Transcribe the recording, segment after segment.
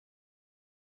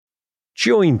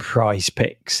Join Prize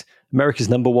Picks, America's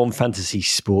 #1 fantasy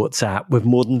sports app with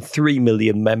more than 3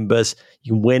 million members.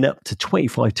 You can win up to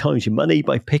 25 times your money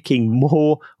by picking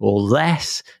more or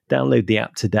less. Download the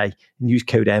app today and use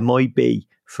code MIB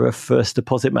for a first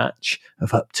deposit match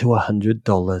of up to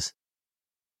 $100.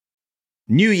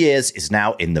 New Year's is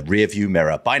now in the rearview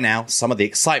mirror. By now, some of the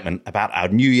excitement about our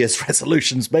New Year's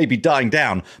resolutions may be dying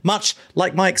down, much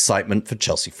like my excitement for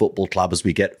Chelsea Football Club as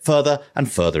we get further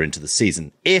and further into the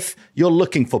season. If you're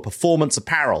looking for performance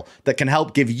apparel that can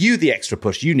help give you the extra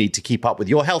push you need to keep up with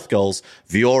your health goals,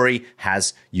 Vuori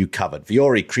has you covered.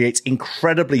 Vuori creates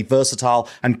incredibly versatile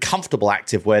and comfortable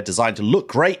activewear designed to look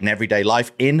great in everyday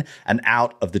life in and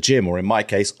out of the gym, or in my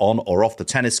case, on or off the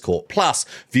tennis court. Plus,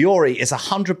 Vuori is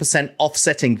 100% offsetting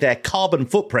their carbon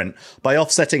footprint by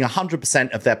offsetting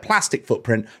 100% of their plastic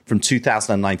footprint from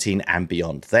 2019 and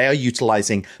beyond. They are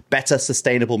utilizing better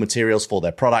sustainable materials for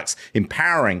their products,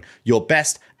 empowering your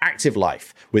best active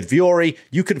life. With Vuori,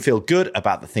 you can feel good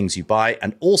about the things you buy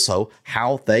and also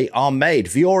how they are made.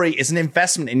 Vuori is an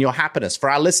investment in your happiness. For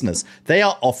our listeners, they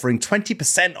are offering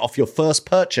 20% off your first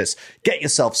purchase. Get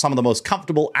yourself some of the most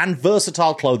comfortable and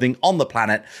versatile clothing on the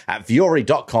planet at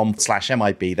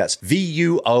vuori.com/MIB. That's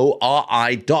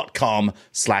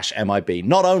VUORI.com/MIB.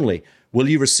 Not only will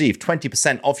you receive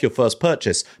 20% off your first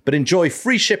purchase, but enjoy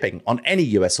free shipping on any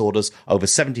US orders over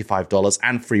 $75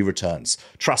 and free returns.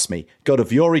 Trust me, go to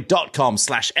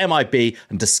vuori.com/MIB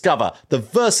and discover the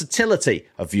versatility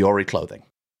of Vuori clothing.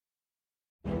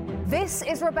 This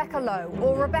is Rebecca Lowe,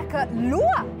 or Rebecca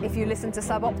Lua, if you listen to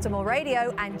Suboptimal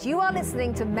Radio, and you are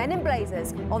listening to Men in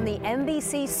Blazers on the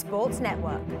NBC Sports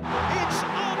Network. It's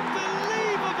unbelievable!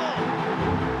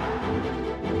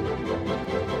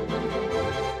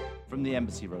 From the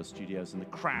Embassy Row Studios in the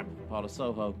Crab, part of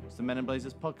Soho, it's the Men in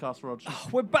Blazers podcast, Rog. Oh,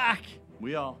 we're back.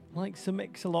 We are. Like Sir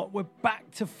Mix-a-Lot, we're back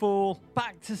to fall,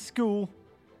 back to school.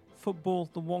 Football,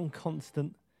 the one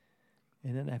constant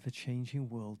in an ever-changing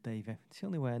world, David. It's the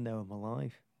only way I know I'm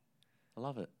alive. I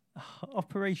love it.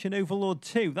 Operation Overlord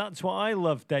 2, that's what I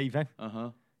love, David.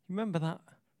 Uh-huh. Remember that?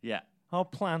 Yeah. Our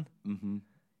plan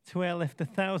to airlift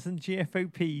 1,000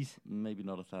 GFOPs. Maybe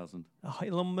not 1,000. Oh,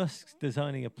 Elon Musk's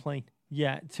designing a plane.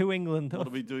 Yeah, to England. What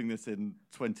are we doing this in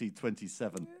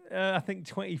 2027? I think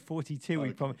 2042.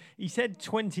 Okay. He said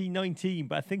 2019,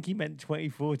 but I think he meant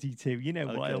 2042. You know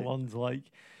what Okay. Elon's like.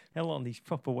 Elon, he's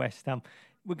proper West Ham.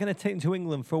 We're going to take him to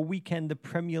England for a weekend of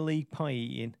Premier League pie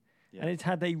eating. Yeah. And it's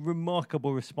had a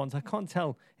remarkable response. I can't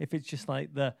tell if it's just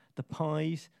like the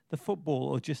pies, the football,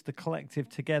 or just the collective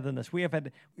togetherness. We have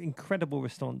had incredible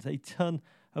response. A ton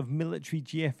of military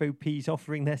GFOPs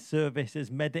offering their service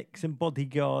as medics and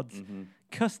bodyguards.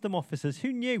 Custom officers.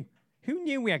 Who knew? Who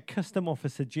knew we had custom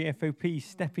officer GFOPs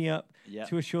stepping up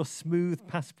to assure smooth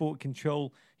passport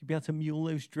control? You'd be able to mule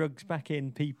those drugs back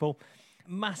in, people.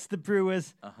 Master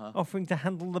brewers offering to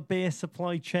handle the beer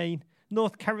supply chain.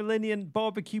 North Carolinian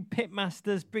barbecue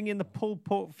pitmasters bringing the pulled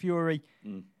pork fury.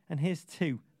 And here's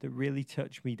two that really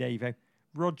touched me, Davo.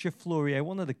 Roger Florio,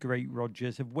 one of the great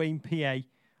Rogers of Wayne, PA,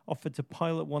 offered to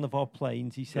pilot one of our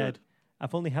planes. He said,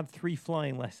 I've only had 3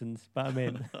 flying lessons, but I'm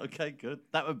in. Okay, good.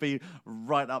 That would be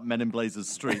right up Men in Blazers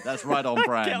Street. That's right on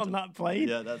brand. Get on that plane.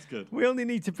 Yeah, that's good. We only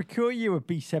need to procure you a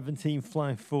B-17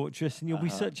 Flying Fortress, and you'll be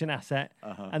such an asset.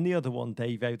 And the other one,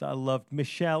 Davo, that I loved,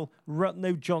 Michelle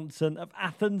Rutno Johnson of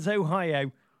Athens,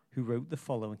 Ohio, who wrote the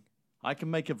following. I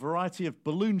can make a variety of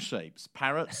balloon shapes: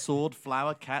 parrot, sword,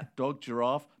 flower, cat, dog,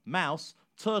 giraffe, mouse,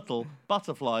 turtle,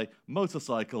 butterfly,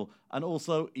 motorcycle, and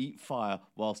also eat fire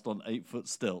whilst on 8-foot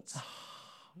stilts.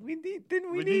 We need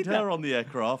need that. her on the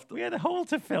aircraft. We had a hole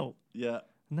to fill. Yeah.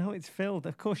 Now it's filled.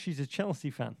 Of course, she's a Chelsea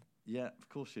fan. Yeah, of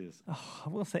course she is. I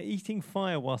will say, eating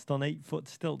fire whilst on 8-foot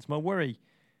stilts. My worry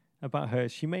about her,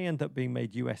 she may end up being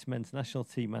made US men's national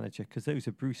team manager because those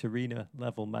are Bruce Arena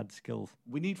level mad skills.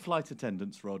 We need flight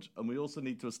attendants, Rog, and we also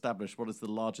need to establish what is the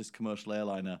largest commercial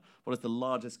airliner, what is the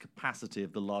largest capacity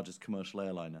of the largest commercial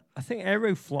airliner. I think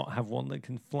Aeroflot have one that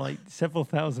can fly several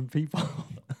thousand people.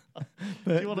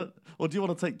 Do you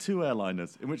want to take 2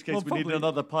 airliners? In which case we need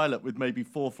another pilot with maybe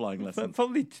 4 flying lessons.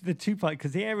 Probably the 2 pilot,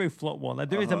 because the Aeroflot one,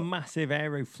 there is a massive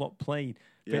Aeroflot plane.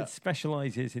 But it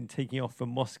specialises in taking off from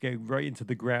Moscow right into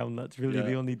the ground. That's really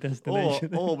the only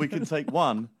destination. Or we can take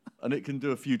one and it can do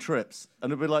a few trips.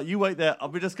 And it'll be like, you wait there.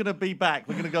 We're just going to be back.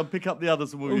 We're going to go and pick up the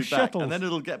others and we'll be back. And then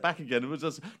it'll get back again. And we'll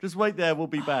just wait there. We'll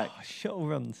be back. Shuttle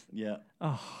runs. Yeah.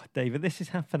 Oh, David, this is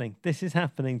happening. This is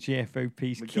happening,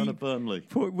 GFOPs. We're going to Burnley.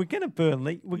 We're going to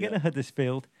Burnley. We're going to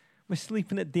Huddersfield. We're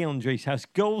sleeping at DeAndre's house.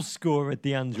 Goal scorer at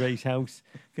DeAndre's house.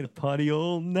 Going to party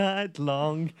all night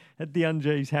long at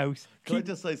DeAndre's house. Can I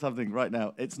just say something right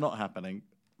now? It's not happening.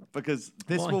 Because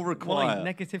this Why? will require... Why?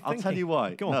 Negative I'll tell thinking. you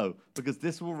why. Go on. No, because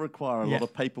this will require a lot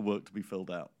of paperwork to be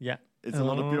filled out. Yeah. It's a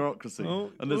lot of bureaucracy.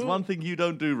 And there's one thing you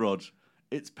don't do, Rog.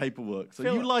 It's paperwork. So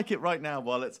you like it right now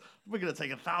while we're going to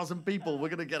take 1,000 people. We're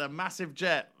going to get a massive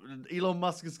jet. Elon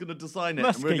Musk is going to design it.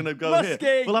 And we're going to go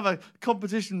here. We'll have a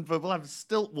competition we'll have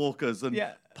stilt walkers and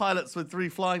pilots with 3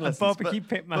 flying lessons. Barbecue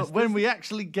pitmasters. But when we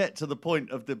actually get to the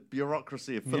point of the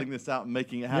bureaucracy of filling this out and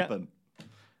making it happen,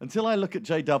 until I look at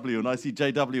JW and I see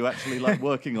JW actually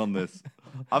working on this,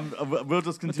 we'll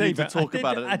just continue to talk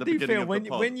about it at the beginning of the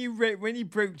pod. when you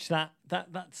broach that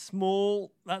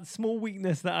small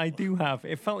weakness that I do have,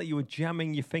 it felt like you were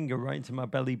jamming your finger right into my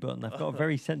belly button. I've got a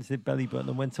very sensitive belly button,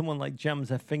 and when someone jams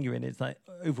their finger in, it's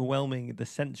overwhelming the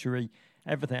sensory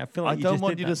everything. I feel like I don't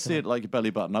want you to see it like your belly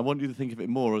button. I want you to think of it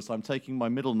more as I'm taking my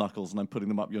middle knuckles and I'm putting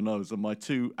them up your nose, and my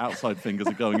 2 outside fingers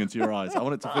are going into your eyes. I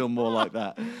want it to feel more like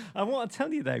that. I want to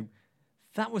tell you though,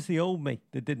 that was the old me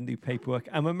that didn't do paperwork.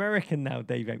 I'm American now,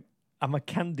 Dave. I'm a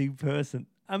can-do person.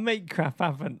 I make crap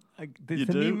happen. You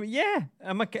do?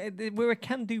 We're a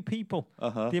can-do people,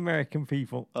 the American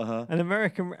people. And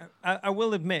American, I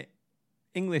will admit,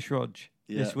 English Rog,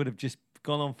 this would have just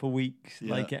gone on for weeks,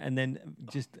 and then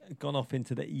just gone off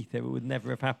into the ether. It would never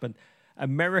have happened.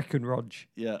 American Rog.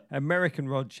 American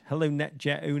Rog. Hello,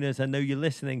 NetJet owners. I know you're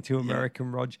listening to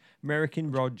American Rog.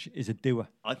 American Rog is a doer.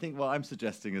 I think what I'm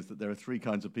suggesting is that there are 3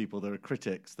 kinds of people. There are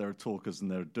critics, there are talkers,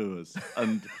 and there are doers.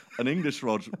 And an English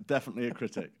Rog, definitely a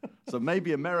critic. So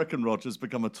maybe American Rog has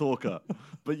become a talker,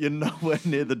 but you're nowhere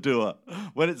near the doer.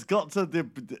 When it's got to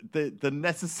the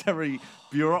necessary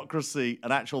bureaucracy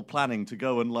and actual planning to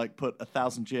go and put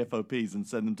 1,000 GFOPs and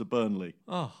send them to Burnley.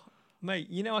 Oh. Mate,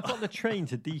 I got the train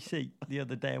to DC the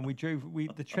other day, and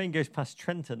the train goes past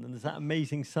Trenton, and there's that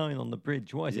amazing sign on the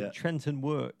bridge. What is it? Trenton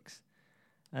Works,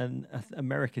 and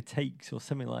America Takes, or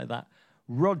something like that.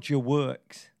 Roger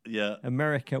Works. Yeah.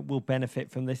 America will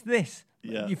benefit from this.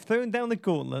 You've thrown down the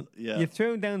gauntlet. Yeah. You've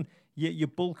thrown down your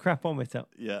bull crapometer.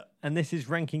 Yeah. And this is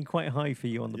ranking quite high for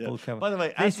you on the bull crap. By the way,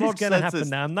 this as Rog is going to says happen this,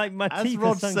 now. My as teeth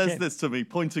Rog are sunk says in. this to me,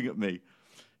 pointing at me,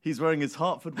 he's wearing his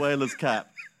Hartford Whalers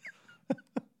cap.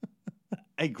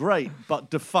 A great but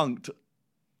defunct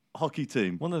hockey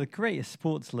team. One of the greatest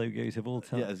sports logos of all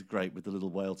time. Yeah, it's great with the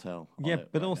little whale tail. Yeah,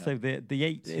 but also the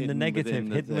 8 in the negative hidden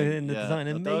within the design.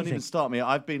 Amazing. Don't even start me.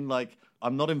 I've been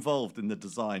I'm not involved in the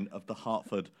design of the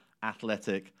Hartford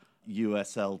Athletic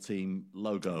USL team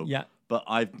logo. Yeah. But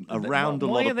I'm around a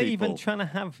lot of people. Why are they even trying to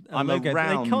have a logo?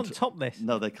 Around, they can't top this.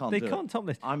 No, they can't. They can't top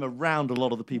this. I'm around a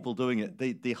lot of the people doing it.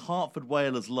 The Hartford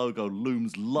Whalers logo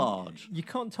looms large. You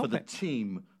can't top for the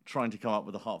team trying to come up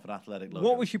with a Hartford Athletic logo.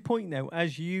 What was your point now?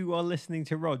 As you are listening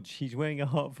to Rog, he's wearing a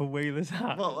Hartford Whalers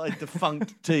hat. Well, a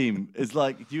defunct team is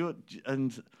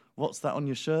and what's that on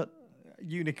your shirt?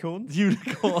 Unicorns.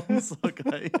 Unicorns.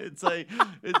 Okay,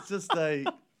 it's just a.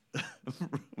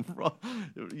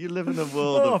 You live in a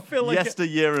world of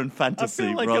yesteryear and fantasy. I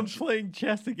feel like Rog. I'm playing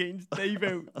chess against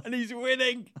Davo, and he's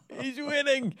winning. He's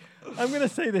winning. I'm going to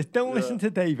say this. Don't listen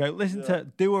to Davo. Listen to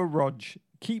Doer Rog.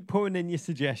 Keep pouring in your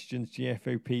suggestions,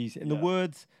 GFOPs. In the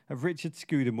words of Richard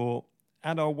Scudamore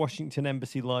at our Washington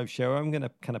Embassy live show, I'm going to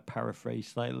kind of paraphrase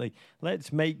slightly.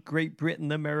 Let's make Great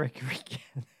Britain America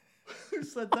again. Who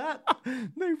said that?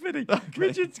 Nobody. Okay.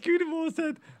 Richard Scudamore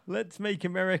said, let's make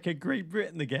America Great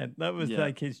Britain again. That was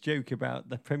his joke about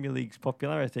the Premier League's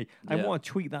popularity. I want to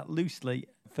tweet that loosely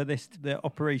for the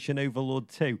Operation Overlord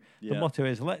 2. The motto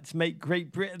is, let's make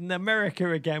Great Britain America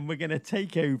again. We're going to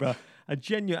take over.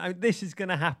 This is going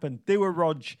to happen. Do a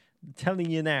Rog. I'm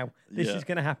telling you now, this is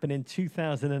going to happen in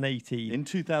 2018. In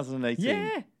 2018?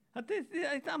 Yeah.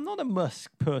 I'm not a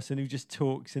Musk person who just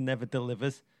talks and never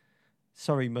delivers.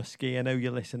 Sorry, Muskie, I know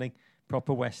you're listening.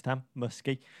 Proper West Ham,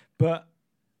 Muskie. But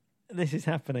this is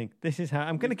happening. This is how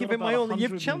I'm going to give it my all.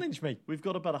 You've challenged me. We've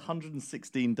got about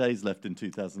 116 days left in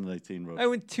 2018, Rob.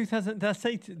 Oh, in 2000, did I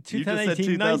say 2018?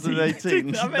 You just said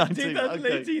 2018. I meant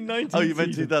 2018, 19. Oh, you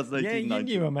meant 2018, Yeah, you 19.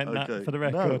 knew I meant that for the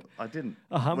record. No, I didn't.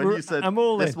 When you said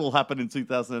this will happen in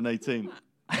 2018.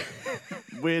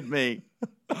 Weird me.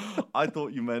 I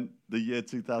thought you meant the year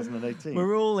 2018.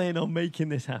 We're all in on making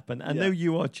this happen. I know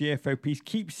you are, GFOPs.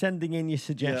 Keep sending in your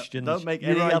suggestions. Don't make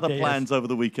any other plans over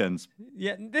the weekends.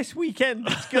 Yeah, this weekend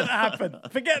it's going to happen.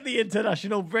 Forget the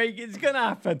international break. It's going to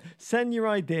happen. Send your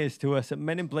ideas to us at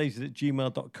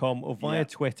meninblazers@gmail.com or via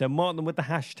Twitter. Mark them with the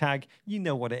hashtag. You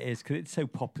know what it is because it's so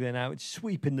popular now. It's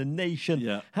sweeping the nation.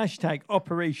 Yeah. Hashtag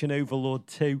Operation Overlord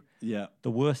 2. Yeah.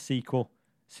 The worst sequel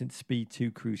since Speed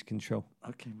 2 Cruise Control.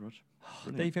 Okay, Roger.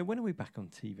 David, when are we back on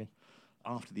TV?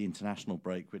 after the international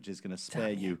break, which is going to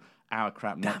spare you our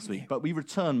crap next week. But we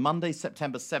return Monday,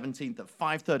 September 17th at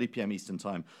 5:30 p.m. Eastern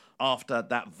Time after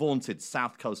that vaunted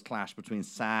South Coast clash between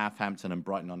Southampton and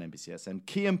Brighton on NBCSN.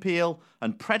 Key and Peele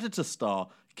and Predator star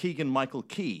Keegan-Michael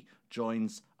Key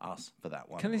joins us for that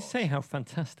one. Can I say how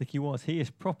fantastic he was? He is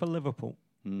proper Liverpool.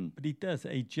 But he does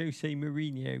a Jose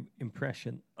Mourinho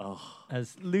impression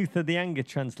as Luther the Anger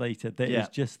translator that is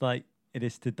just like, it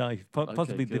is to die.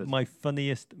 Possibly my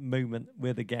funniest moment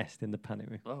with a guest in the panic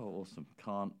room. Oh, awesome.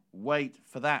 Can't wait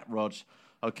for that, Rog.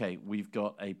 Okay, we've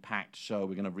got a packed show.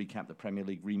 We're going to recap the Premier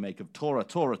League remake of Tora,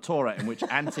 in which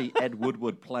anti-Ed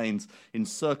Woodward planes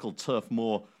encircle Turf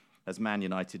Moor as Man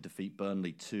United defeat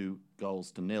Burnley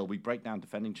 2-0. We break down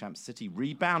defending champs City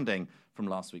rebounding from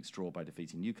last week's draw by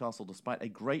defeating Newcastle despite a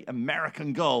great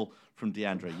American goal from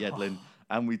DeAndre Yedlin.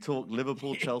 And we talk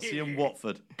Liverpool, Chelsea and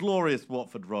Watford. Glorious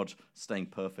Watford, Rog, staying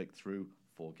perfect through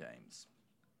 4 games.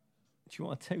 Do you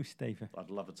want a toast, David? I'd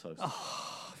love a toast.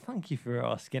 Oh, thank you for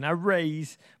asking. I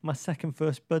raise my second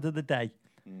first bud of the day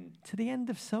to the end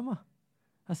of summer.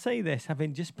 I say this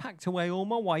having just packed away all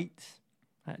my whites.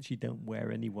 I actually don't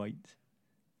wear any white.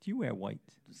 Do you wear white?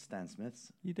 Stan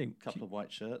Smiths. You do. Couple of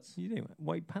white shirts. You do.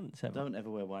 White pants ever? Don't ever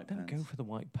wear white pants. Don't go for the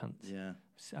white pants. Yeah.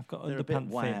 I've got They're a bit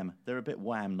wham. They're a bit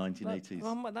wham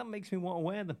 1980s. That makes me want to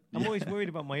wear them. I'm always worried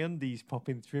about my undies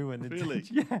popping through. And Really?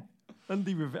 Yeah.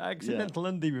 Accidental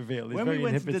undie reveal is when very we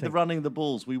went inhibiting. to the running the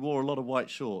bulls, we wore a lot of white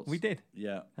shorts. We did.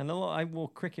 Yeah. And I wore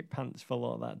cricket pants for a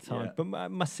lot of that time. Yeah. But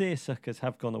my seersuckers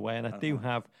have gone away, and I do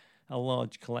have a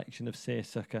large collection of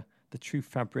seersucker, the true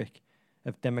fabric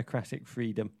of democratic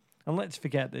freedom. And let's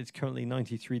forget that it's currently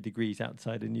 93 degrees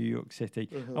outside of New York City.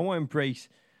 I want to embrace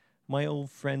my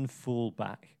old friend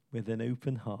fullback with an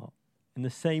open heart in the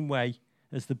same way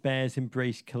as the Bears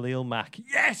embraced Khalil Mack.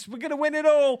 Yes, we're going to win it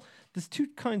all. There's 2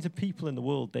 kinds of people in the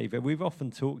world, David. We've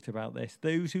often talked about this.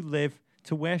 Those who live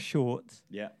to wear shorts,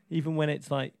 even when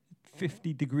it's like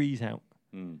 50 degrees out.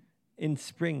 In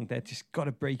spring, they've just got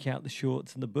to break out the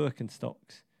shorts and the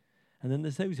Birkenstocks. And then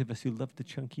there's those of us who love the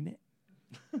chunky knit.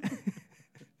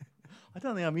 I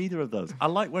don't think I'm either of those. I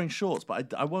like wearing shorts,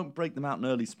 but I won't break them out in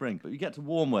early spring. But you get to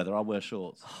warm weather, I'll wear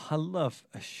shorts. Oh, I love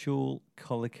a shawl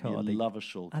collar cardi. You love a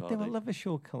shawl cardi. I do. I love a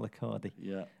shawl collar cardi.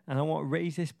 Yeah. And I want to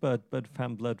raise this bud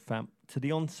fam, blood fam, to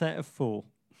the onset of fall.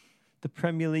 The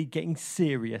Premier League getting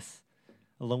serious,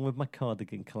 along with my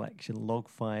cardigan collection, log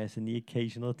fires and the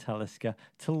occasional Talisker,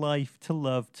 to life, to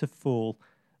love, to fall,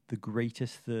 the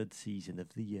greatest third season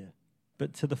of the year.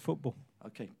 But to the football.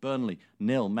 Okay, Burnley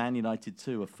 0, Man United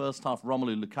 2. A first-half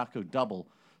Romelu Lukaku double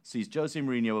sees Jose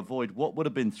Mourinho avoid what would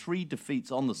have been 3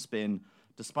 defeats on the spin.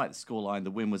 Despite the scoreline,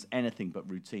 the win was anything but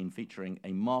routine, featuring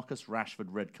a Marcus Rashford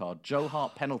red card, Joe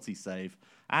Hart penalty save,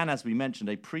 and, as we mentioned,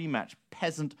 a pre-match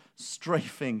peasant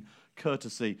strafing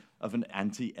courtesy of an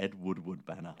anti-Ed Woodward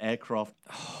banner. Aircraft.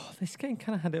 Oh, this game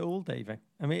kind of had it all, David.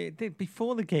 I mean, it did,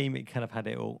 before the game, it kind of had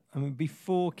it all. I mean,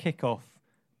 before kick-off,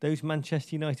 those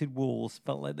Manchester United walls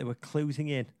felt like they were closing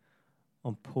in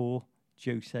on poor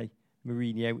Jose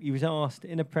Mourinho. He was asked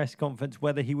in a press conference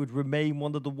whether he would remain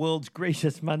one of the world's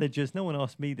greatest managers. No one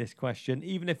asked me this question,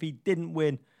 even if he didn't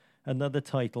win another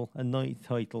title, a 9th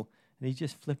title. And he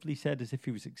just flippantly said, as if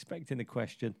he was expecting the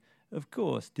question, of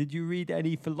course, did you read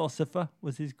any philosopher?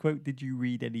 Was his quote, did you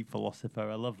read any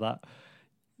philosopher? I love that.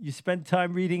 You spent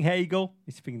time reading Hegel?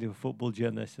 He's speaking to a football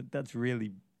journalist. That's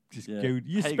really... Good.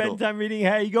 You Hegel. spent time reading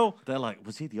Hegel. They're like,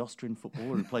 was he the Austrian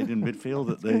footballer who played in midfield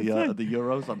at the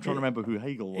Euros? I'm trying to remember who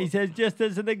Hegel was. He says, just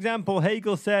as an example,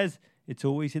 Hegel says, it's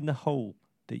always in the whole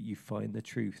that you find the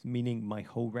truth, meaning my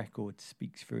whole record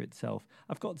speaks for itself.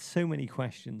 I've got so many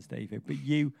questions, David, but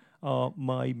you are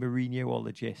my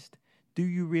Mourinhoologist. Do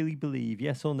you really believe,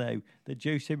 yes or no, that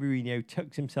Jose Mourinho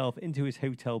tucks himself into his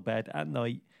hotel bed at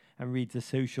night and reads the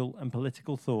social and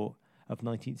political thought of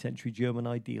 19th century German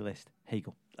idealist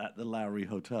Hegel? At the Lowry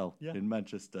Hotel in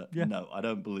Manchester. Yeah. No, I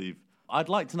don't believe. I'd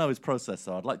like to know his process,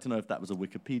 though. I'd like to know if that was a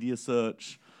Wikipedia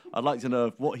search. I'd like to know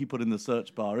if what he put in the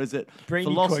search bar. Is it Brainy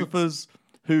philosophers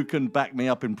who can back me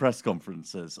up in press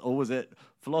conferences? Or was it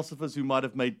philosophers who might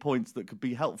have made points that could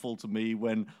be helpful to me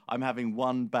when I'm having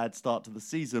one bad start to the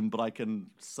season, but I can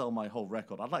sell my whole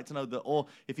record? I'd like to know that, or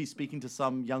if he's speaking to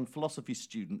some young philosophy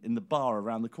student in the bar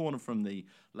around the corner from the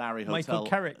Lowry Hotel. Michael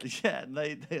Carrick. Yeah, and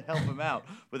they help him out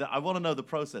with it. I want to know the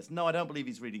process. No, I don't believe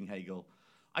he's reading Hegel.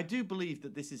 I do believe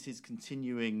that this is his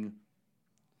continuing...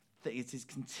 It's his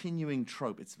continuing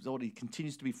trope. It's what he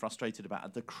continues to be frustrated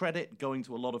about. The credit going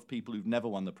to a lot of people who've never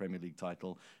won the Premier League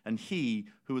title. And he,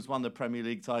 who has won the Premier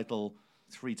League title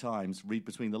 3 times, read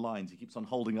between the lines. He keeps on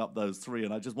holding up those 3,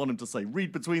 and I just want him to say,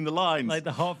 read between the lines. Like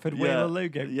the Hartford Whaler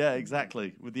logo. Yeah,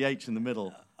 exactly, with the H in the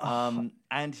middle. And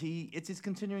it's his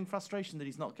continuing frustration that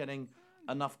he's not getting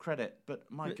enough credit. But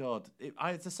my God,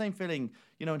 it's the same feeling,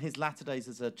 in his latter days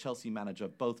as a Chelsea manager,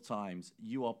 both times,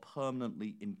 you are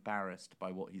permanently embarrassed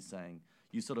by what he's saying.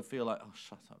 You sort of feel like, oh,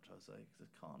 shut up, Jose, because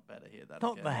I can't bear to hear that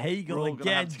Not again. the Hegel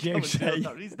again, Jose.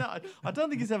 I don't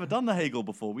think he's ever done the Hegel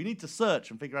before. We need to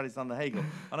search and figure out he's done the Hegel.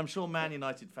 And I'm sure Man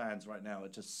United fans right now are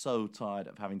just so tired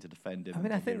of having to defend him. I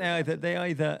mean, I think they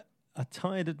either are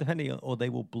tired of defending it or they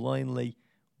will blindly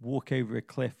walk over a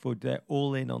cliff, or they're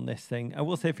all in on this thing. I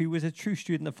will say, if he was a true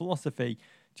student of philosophy,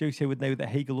 Jose would know that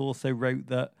Hegel also wrote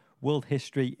that world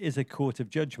history is a court of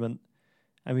judgment,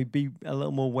 and we'd be a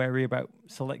little more wary about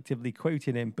selectively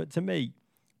quoting him. But to me,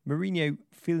 Mourinho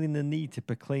feeling the need to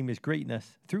proclaim his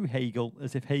greatness through Hegel,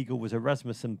 as if Hegel was a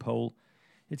Rasmussen pole,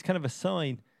 it's kind of a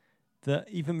sign that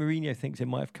even Mourinho thinks it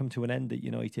might have come to an end at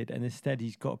United, and instead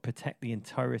he's got to protect the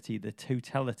entirety, the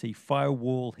totality,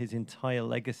 firewall his entire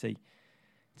legacy.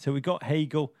 So we've got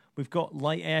Hegel, we've got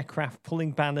light aircraft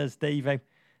pulling banners, Davo,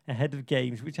 ahead of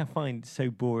games, which I find so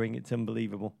boring, it's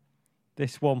unbelievable.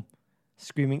 This one,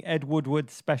 screaming Ed Woodward,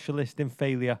 specialist in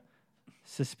failure,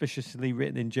 suspiciously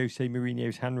written in Jose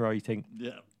Mourinho's handwriting.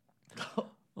 Yeah.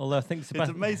 Although I think it's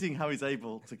amazing how he's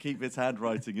able to keep his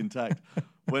handwriting intact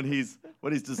when he's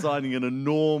designing an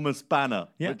enormous banner,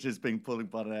 which is being pulled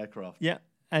by an aircraft. Yeah.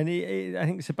 And I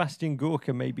think Sebastian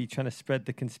Gorka may be trying to spread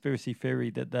the conspiracy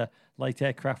theory that the light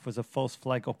aircraft was a false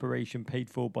flag operation paid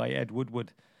for by Ed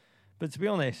Woodward. But to be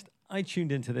honest, I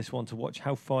tuned into this one to watch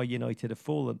how far United have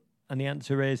fallen. And the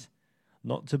answer is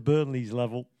not to Burnley's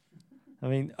level. I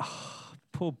mean,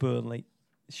 poor Burnley.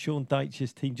 Sean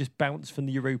Dyche's team just bounced from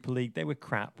the Europa League. They were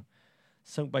crap.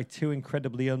 Sunk by 2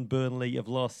 incredibly un-Burnley of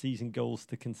last season goals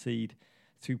to concede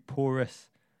through porous,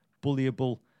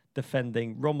 bullyable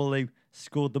defending. Romelu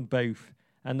scored them both.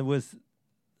 And there was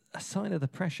a sign of the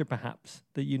pressure, perhaps,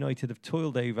 that United have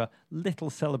toiled over. Little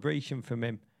celebration from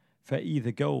him for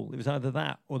either goal. It was either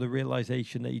that or the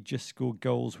realisation that he just scored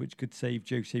goals which could save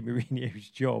Jose Mourinho's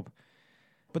job.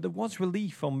 But there was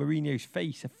relief on Mourinho's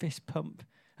face, a fist pump,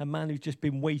 a man who's just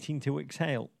been waiting to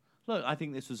exhale. Look, I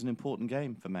think this was an important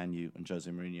game for Man U and Jose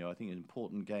Mourinho. I think an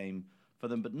important game for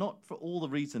them, but not for all the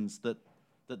reasons that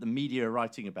the media are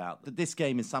writing about. That this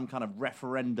game is some kind of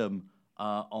referendum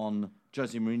on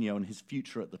Jose Mourinho and his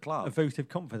future at the club. A vote of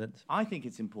confidence. I think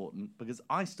it's important because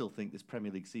I still think this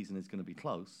Premier League season is going to be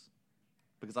close,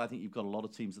 because I think you've got a lot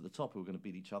of teams at the top who are going to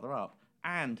beat each other up,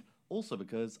 and also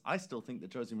because I still think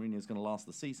that Jose Mourinho is going to last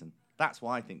the season. That's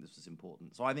why I think this was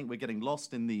important. So I think we're getting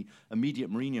lost in the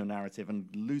immediate Mourinho narrative and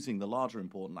losing the larger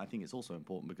important. I think it's also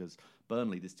important because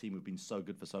Burnley, this team who've been so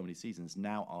good for so many seasons,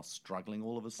 now are struggling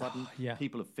all of a sudden.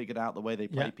 People have figured out the way they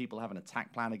play. People have an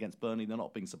attack plan against Burnley. They're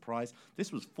not being surprised.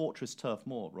 This was Fortress Turf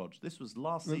Moor, Rog. This was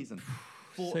last season.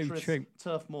 Fortress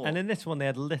Turf Moor. And in this one, they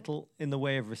had little in the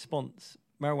way of response.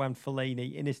 Marouane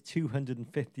Fellaini, in his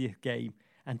 250th game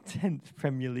and 10th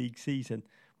Premier League season,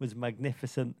 was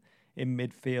magnificent in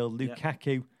midfield.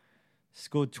 Lukaku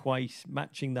scored twice,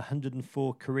 matching the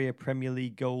 104 career Premier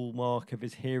League goal mark of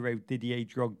his hero Didier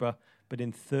Drogba, but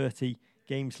in 30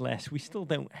 games less. We still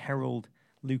don't herald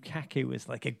Lukaku as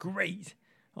like a great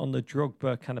on the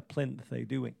Drogba kind of plinth, though,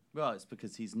 do we? Well, it's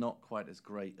because he's not quite as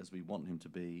great as we want him to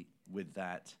be with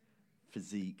that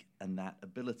physique and that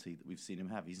ability that we've seen him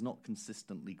have. He's not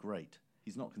consistently great.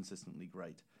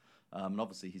 And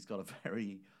obviously, he's got a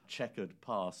very checkered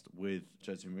past with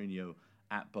Jose Mourinho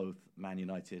at both Man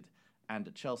United and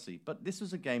at Chelsea. But this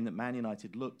was a game that Man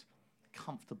United looked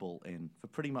comfortable in for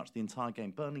pretty much the entire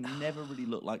game. Burnley never really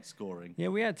looked like scoring. Yeah,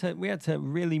 we had to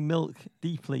really milk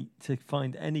deeply to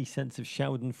find any sense of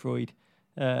Schadenfreude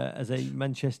as a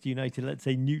Manchester United, let's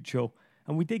say, neutral.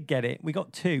 And we did get it. We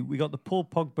got 2. We got the Paul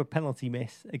Pogba penalty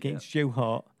miss against Joe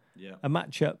Hart. Yeah. A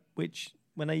matchup which,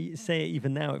 when I say it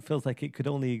even now, it feels like it could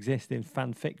only exist in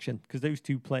fan fiction, because those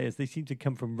 2 players, they seem to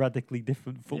come from radically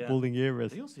different footballing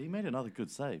eras. He made another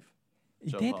good save.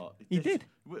 He did. He did.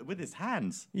 With his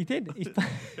hands. He did.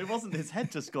 It wasn't his head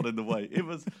just got in the way. It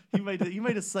was he made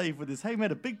a save with his head. He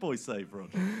made a big boy save,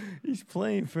 Roger. He's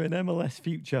playing for an MLS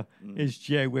future, is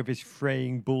Joe, with his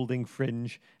fraying, balding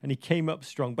fringe, and he came up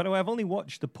strong. By the way, I've only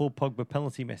watched the Paul Pogba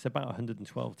penalty miss about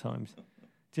 112 times.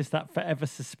 Just that forever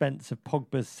suspense of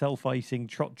Pogba's self-icing,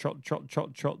 trot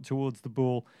towards the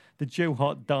ball, the Joe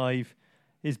Hart dive,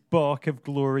 his bark of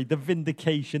glory, the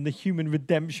vindication, the human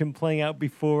redemption playing out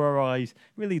before our eyes.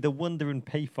 Really, the wonder and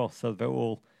pathos of it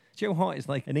all. Joe Hart is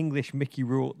like an English Mickey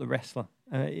Rourke, the wrestler.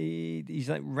 He's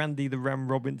like Randy the Ram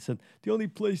Robinson. The only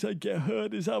place I get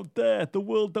hurt is out there. The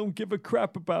world don't give a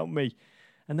crap about me.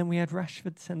 And then we had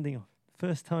Rashford sending off.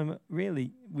 First time,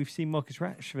 really, we've seen Marcus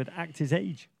Rashford act his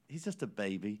age. He's just a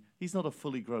baby. He's not a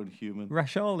fully grown human.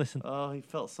 Rashard, Oh, he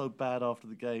felt so bad after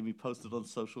the game. He posted on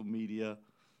social media.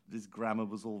 His grammar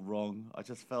was all wrong. I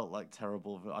just felt like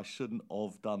terrible. I shouldn't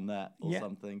have done that or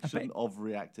something. Shouldn't have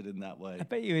reacted in that way. I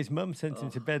bet you his mum sent him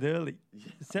to bed early.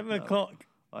 7 o'clock.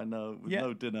 I know, with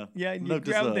no dinner. Yeah, and no you're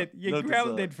grounded. dessert, You're no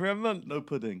grounded dessert, for a month. no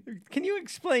pudding. Can you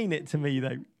explain it to me,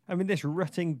 though? I mean, this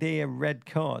rutting deer red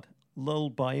card,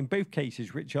 lulled by, in both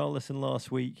cases, Rich Arlison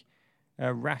last week,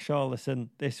 Rash Arlison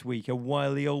this week, a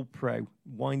wily old pro,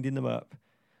 winding them up.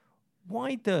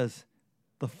 Why does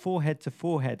the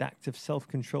forehead-to-forehead act of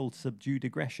self-controlled subdued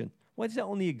aggression, why does that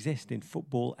only exist in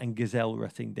football and gazelle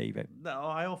rutting, David? No,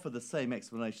 I offer the same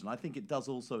explanation. I think it does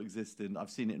also exist in,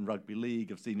 I've seen it in rugby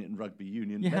league, I've seen it in rugby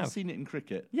union. You I've have? seen it in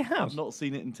cricket. You have? I've not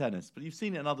seen it in tennis, but you've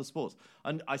seen it in other sports.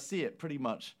 And I see it pretty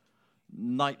much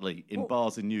nightly in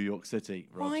bars in New York City.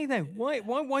 Rog. Why, though?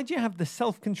 Why do you have the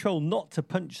self-control not to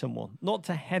punch someone, not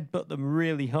to headbutt them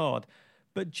really hard,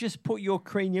 but just put your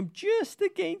cranium just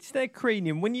against their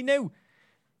cranium when you know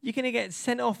you're going to get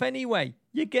sent off anyway?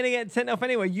 You're going to get sent off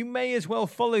anyway. You may as well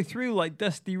follow through like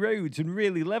Dusty Rhodes and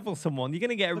really level someone. You're going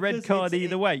to get a red card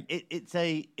either way.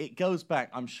 It goes back,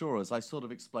 I'm sure, as I sort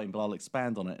of explained, but I'll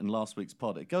expand on it in last week's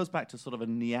pod. It goes back to sort of a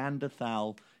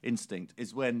Neanderthal instinct,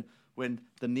 is when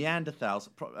the Neanderthals,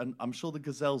 and I'm sure the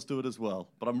gazelles do it as well,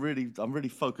 but I'm really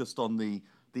focused on the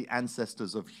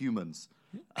ancestors of humans.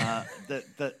 That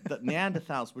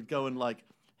Neanderthals would go and like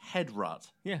head rut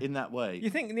in that way. You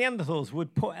think Neanderthals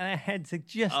would put their heads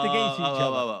just against each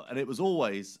other? And it was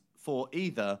always for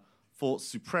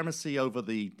supremacy over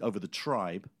the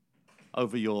tribe,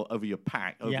 over your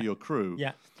pack, over your crew.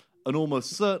 Yeah. And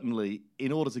almost certainly,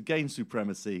 in order to gain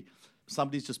supremacy,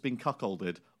 somebody's just been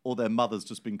cuckolded or their mother's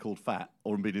just been called fat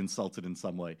or been insulted in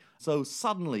some way. So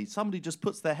suddenly, somebody just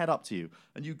puts their head up to you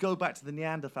and you go back to the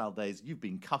Neanderthal days. You've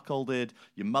been cuckolded,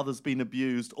 your mother's been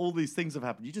abused, all these things have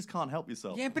happened. You just can't help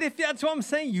yourself. Yeah, but if that's what I'm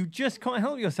saying, you just can't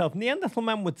help yourself. Neanderthal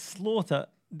man would slaughter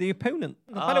the opponent.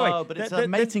 By the way, but it's a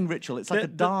mating ritual. It's like a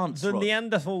dance. The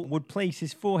Neanderthal would place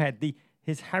his forehead,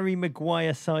 his Harry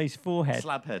Maguire-sized forehead.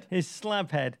 Slab head. His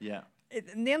slab head. Yeah.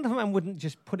 Neanderthal man wouldn't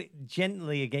just put it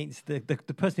gently against the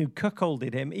person who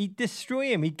cuckolded him. He'd destroy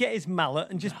him. He'd get his mallet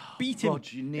and just beat him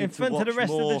in front of the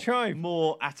rest of the tribe.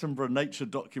 More Attenborough nature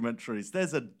documentaries.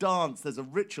 There's a dance, there's a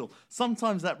ritual.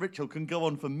 Sometimes that ritual can go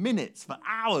on for minutes, for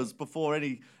hours before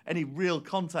any real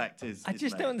contact is I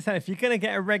just made. don't understand. If you're going to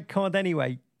get a red card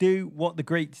anyway, do what the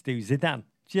greats do. Zidane.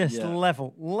 Just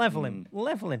level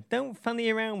him. Don't funny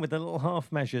around with the little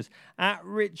half measures. At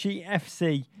Richie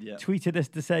FC tweeted us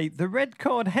to say, the red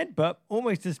card headbutt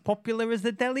almost as popular as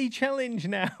the Delhi Challenge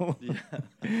now.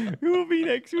 Who will be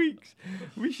next week's?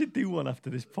 We should do one after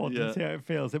this pod and see how it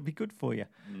feels. It'd be good for you.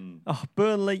 Oh,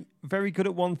 Burnley, very good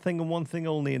at one thing and one thing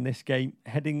only in this game,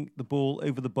 heading the ball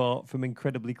over the bar from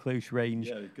incredibly close range.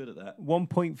 Yeah, good at that. 1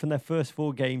 point from their first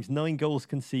 4 games, 9 goals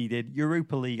conceded.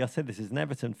 Europa League, I said this as an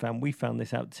Everton fan, we found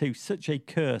this out too. Such a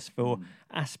curse for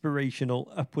aspirational,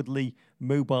 upwardly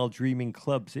mobile dreaming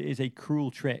clubs. It is a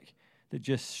cruel trick that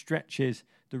just stretches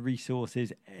the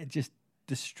resources. It just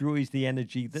destroys the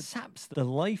energy that saps the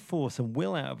life force and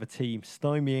will out of a team,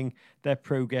 stymieing their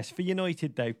progress. For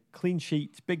United, though, clean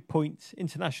sheets, big points,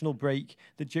 international break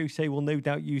that Jose will no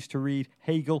doubt use to read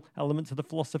Hegel, Elements of the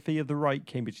Philosophy of the Right,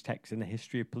 Cambridge text in the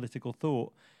history of political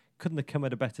thought. Couldn't have come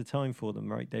at a better time for them,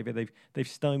 right, David? They've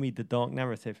stymied the dark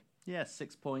narrative. Yeah,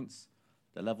 6 points.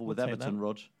 They're level with Everton,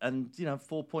 Rog. And,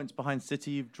 4 points behind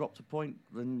City. You've dropped a point,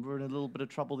 and we're in a little bit of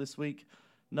trouble this week.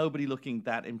 Nobody looking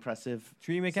that impressive.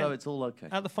 Dream again. So it's all okay.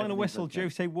 At the final whistle, okay.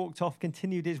 Jose walked off,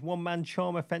 continued his one-man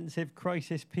charm offensive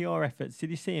crisis PR efforts.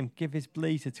 Did you see him give his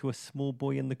blazer to a small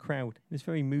boy in the crowd? It was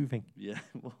very moving. Yeah,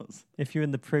 it was. If you're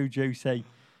in the pro-Jose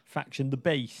faction, the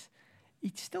base,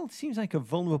 he still seems like a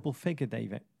vulnerable figure,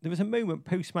 David. There was a moment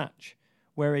post-match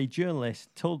where a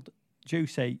journalist told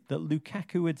Jose that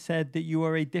Lukaku had said that you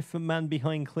are a different man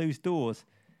behind closed doors.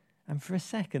 And for a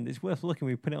second, it's worth looking,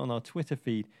 we put it on our Twitter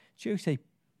feed, Jose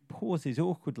pauses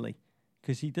awkwardly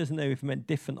because he doesn't know if it meant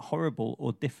different horrible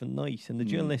or different nice. And the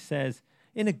journalist says,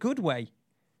 in a good way.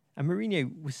 And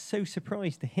Mourinho was so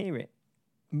surprised to hear it.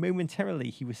 Momentarily,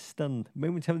 he was stunned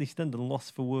and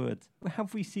lost for words.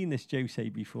 Have we seen this Jose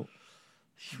before?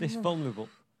 This vulnerable?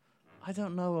 I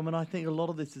don't know. I mean, I think a lot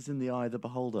of this is in the eye of the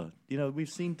beholder. We've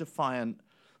seen defiant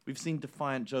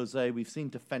Jose. We've seen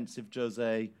defensive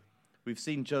Jose. We've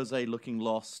seen Jose looking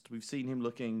lost. We've seen him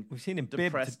looking. We've seen him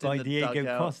depressed bibbed by in the Diego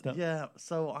dugout. Costa. Yeah,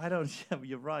 so I don't. Yeah,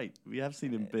 you're right. We have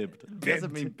seen him bibbed. It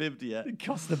doesn't mean bibbed yet.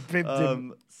 Costa bibbed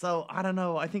him. So I don't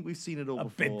know. I think we've seen it all I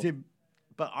before. bibbed him.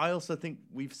 But I also think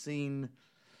we've seen.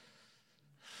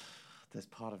 There's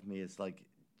part of me is like,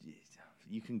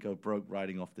 you can go broke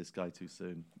writing off this guy too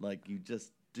soon. Like, you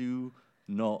just do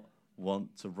not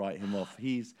want to write him off.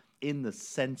 He's in the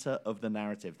center of the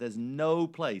narrative. There's no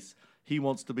place he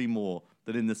wants to be more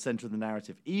than in the center of the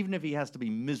narrative, even if he has to be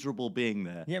miserable being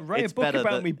there. Yeah, write a book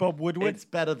about me, Bob Woodward. It's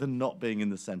better than not being in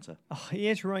the center. Oh, he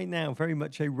is right now very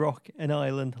much a rock and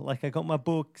island, like I got my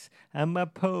books and my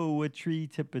poetry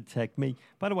to protect me.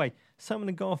 By the way, Simon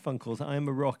and Garfunkel's I Am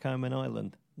a Rock, I'm an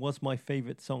Island was my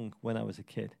favourite song when I was a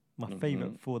kid. My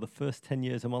favourite for the first 10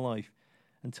 years of my life,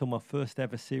 until my first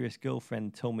ever serious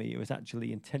girlfriend told me it was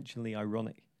actually intentionally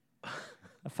ironic.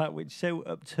 A fact which so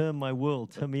upturned my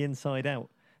world, turned me inside out,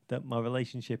 that my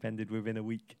relationship ended within a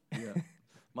week. Yeah.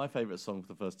 My favourite song for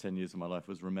the first 10 years of my life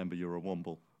was Remember You're a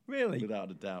Womble. Really? Without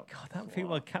a doubt. God, that feel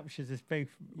like captures us both.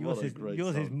 What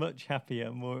Yours a is song. much happier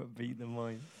and more upbeat than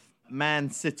mine. Man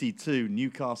City 2,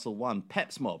 Newcastle 1.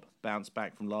 Pep's Mob bounced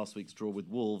back from last week's draw with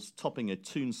Wolves, topping a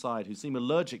Toon side who seem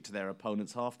allergic to their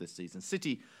opponent's half this season.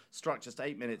 City struck just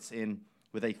 8 minutes in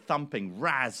with a thumping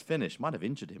Raz finish. Might have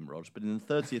injured him, Rog, but in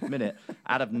the 30th minute,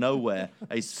 out of nowhere,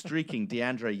 a streaking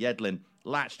DeAndre Yedlin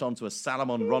latched onto a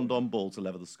Salomon Rondon ball to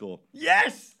level the score.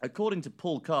 Yes! According to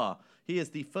Paul Carr, he is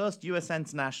the first US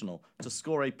international to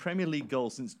score a Premier League goal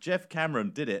since Jeff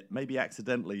Cameron did it, maybe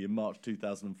accidentally, in March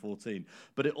 2014.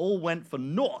 But it all went for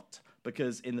naught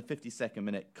because in the 52nd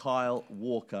minute, Kyle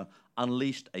Walker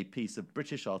unleashed a piece of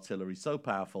British artillery so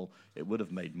powerful it would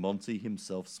have made Monty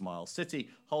himself smile. City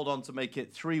hold on to make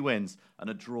it 3 wins and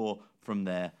a draw from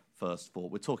their first 4.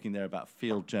 We're talking there about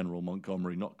Field General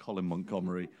Montgomery, not Colin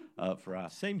Montgomery, for our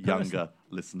younger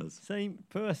listeners. Same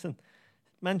person.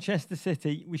 Manchester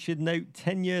City, we should note,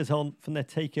 10 years on from their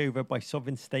takeover by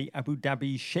sovereign state Abu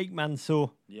Dhabi's Sheikh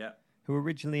Mansour, who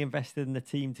originally invested in the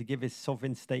team to give his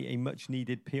sovereign state a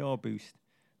much-needed PR boost.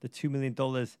 The $2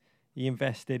 million he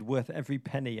invested, worth every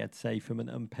penny, I'd say, from an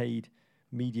unpaid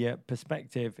media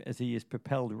perspective, as he has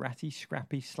propelled ratty,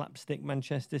 scrappy, slapstick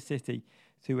Manchester City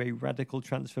through a radical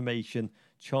transformation,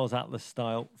 Charles Atlas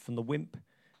style, from the wimp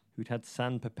who'd had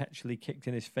sand perpetually kicked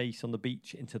in his face on the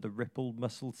beach into the rippled,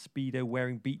 muscled,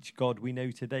 Speedo-wearing beach god we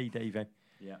know today, Davo.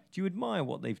 Yeah. Do you admire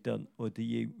what they've done, or do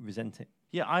you resent it?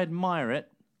 Yeah, I admire it.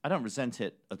 I don't resent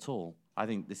it at all. I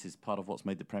think this is part of what's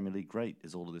made the Premier League great,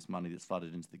 is all of this money that's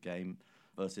flooded into the game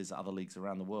versus other leagues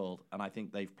around the world. And I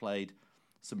think they've played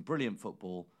some brilliant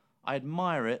football. I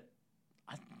admire it.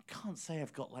 I can't say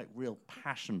I've got, like, real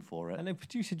passion for it. And then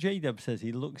producer J-Dub says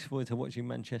he looks forward to watching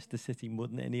Manchester City more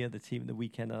than any other team in the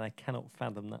weekend, and I cannot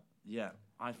fathom that. Yeah,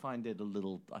 I find it a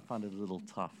little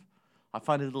tough. I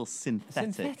find it a little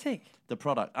synthetic. The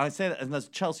product. I say that as a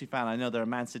Chelsea fan. I know there are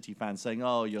Man City fans saying,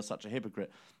 "Oh, you're such a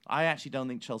hypocrite." I actually don't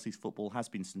think Chelsea's football has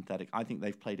been synthetic. I think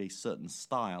they've played a certain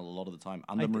style a lot of the time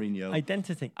under Mourinho,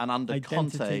 identity, and under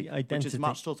Conte, identity, which is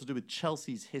much more to do with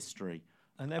Chelsea's history.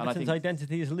 And Everton's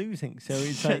identity is losing, so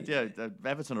it's like... yeah,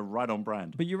 Everton are right on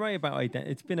brand. But you're right about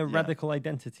identity. It's been a radical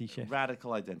identity shift.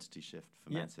 Radical identity shift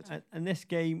for Man City. And this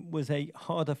game was a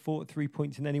harder fought 3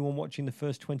 points than anyone watching the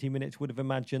first 20 minutes would have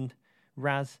imagined.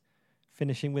 Raz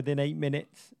finishing within 8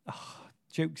 minutes.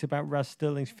 Jokes about Raz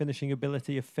Sterling's finishing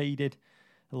ability have faded,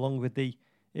 along with the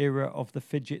era of the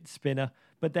fidget spinner.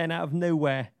 But then out of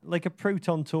nowhere, like a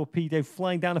proton torpedo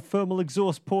flying down a thermal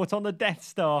exhaust port on the Death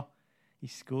Star, he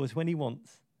scores when he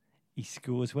wants. He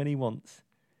scores when he wants.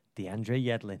 DeAndre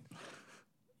Yedlin.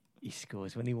 He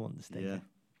scores when he wants, David. Yeah.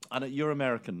 And you're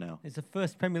American now. It's the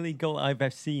first Premier League goal I've ever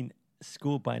seen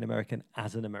scored by an American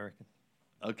as an American.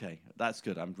 Okay, that's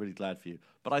good. I'm really glad for you.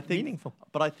 But I think meaningful.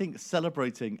 But I think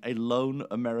celebrating a lone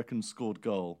American scored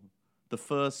goal, the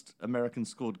first American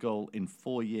scored goal in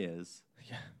 4 years,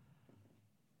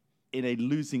 in a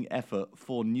losing effort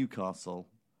for Newcastle,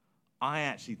 I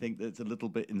actually think that it's a little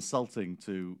bit insulting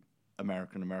to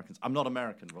Americans. I'm not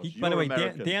American, Roger. By the way,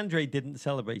 American. DeAndre didn't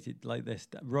celebrate it like this.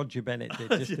 Roger Bennett did,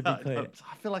 just to be clear.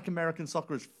 I feel like American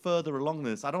soccer is further along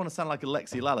this. I don't want to sound like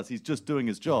Alexi Lalas. He's just doing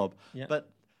his job. Yeah.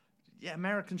 But, yeah,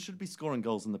 Americans should be scoring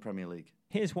goals in the Premier League.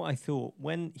 Here's what I thought.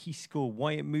 When he scored,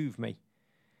 why it moved me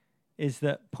is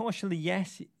that partially,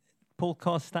 yes, Paul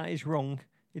Carr's stat is wrong.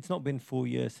 It's not been 4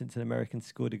 years since an American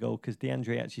scored a goal because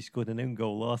DeAndre actually scored an own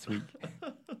goal last week.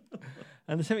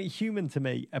 And there's something human to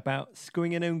me about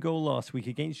scoring an own goal last week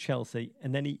against Chelsea,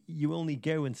 and then you only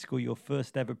go and score your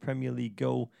first ever Premier League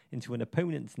goal into an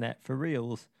opponent's net for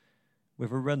reals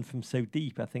with a run from so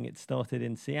deep. I think it started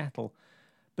in Seattle.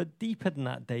 But deeper than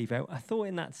that, Davo, I thought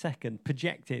in that second,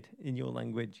 projected in your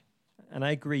language, and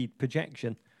I agreed,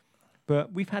 projection.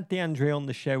 But we've had DeAndre on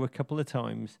the show a couple of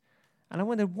times, and I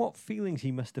wondered what feelings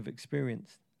he must have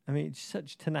experienced. I mean, it's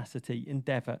such tenacity,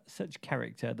 endeavour, such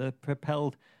character that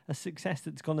propelled a success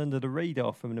that's gone under the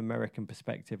radar from an American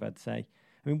perspective, I'd say.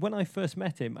 I mean, when I first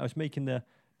met him, I was making the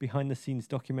behind-the-scenes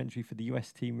documentary for the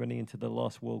US team running into the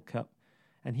last World Cup,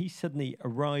 and he suddenly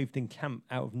arrived in camp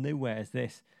out of nowhere as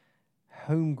this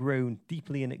homegrown,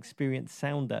 deeply inexperienced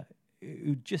sounder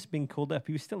who'd just been called up.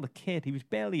 He was still a kid. He was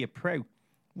barely a pro.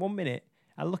 1 minute,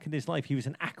 I look at his life, he was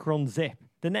an Akron Zip.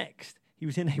 The next, he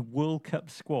was in a World Cup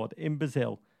squad in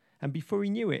Brazil. And before he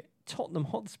knew it, Tottenham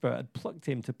Hotspur had plucked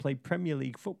him to play Premier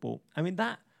League football. I mean,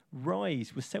 that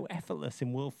rise was so effortless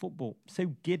in world football,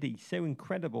 so giddy, so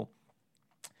incredible.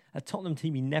 A Tottenham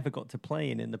team he never got to play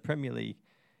in the Premier League.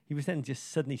 He was then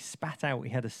just suddenly spat out. He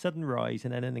had a sudden rise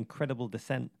and then an incredible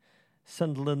descent.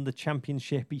 Sunderland, the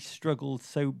Championship, he struggled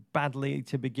so badly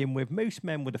to begin with. Most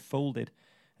men would have folded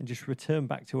and just returned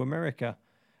back to America.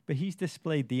 But he's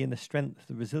displayed the inner strength,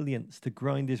 the resilience to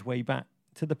grind his way back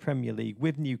to the Premier League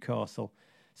with Newcastle.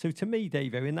 So to me,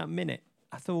 Davo, in that minute,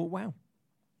 I thought, wow,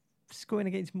 scoring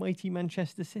against mighty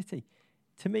Manchester City.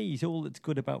 To me, he's all that's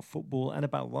good about football and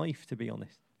about life, to be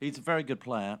honest. He's a very good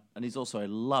player, and he's also a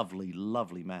lovely,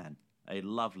 lovely man. A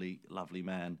lovely, lovely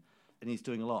man. And he's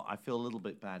doing a lot. I feel a little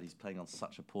bit bad he's playing on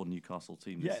such a poor Newcastle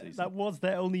team this season. That was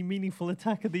their only meaningful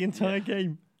attack of the entire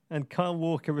game. And Kyle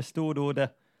Walker restored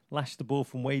order, lashed the ball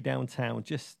from way downtown,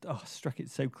 just struck it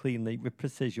so cleanly, with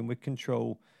precision, with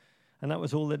control. And that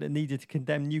was all that it needed to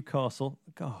condemn Newcastle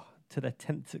to their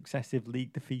 10th successive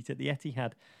league defeat at the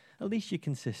Etihad. At least you're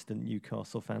consistent,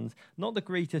 Newcastle fans. Not the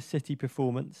greatest City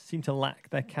performance, seem to lack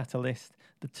their catalyst,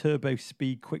 the turbo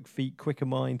speed, quick feet, quicker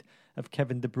mind of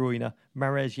Kevin De Bruyne.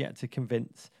 Mahrez yet to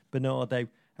convince. Bernardo,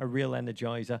 a real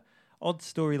energiser. Odd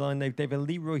storyline though, David.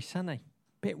 Leroy Sané,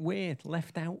 bit weird,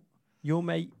 left out. Your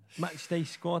mate, matchday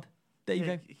squad. David.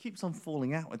 Yeah, he keeps on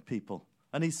falling out with people,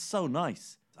 and he's so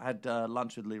nice. I had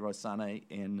lunch with Leroy Sané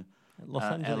in Los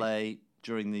Angeles. LA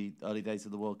during the early days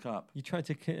of the World Cup. You tried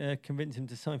to convince him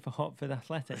to sign for Hartford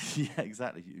Athletic. Yeah,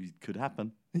 exactly. It could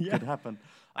happen. Yeah. Could happen.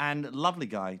 And lovely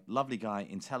guy,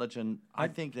 intelligent. I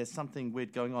think there's something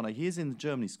weird going on. He is in the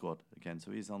Germany squad again,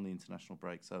 so he's on the international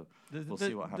break. So we'll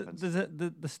see what happens.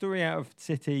 The story out of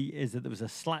City is that there was a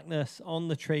slackness on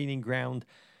the training ground.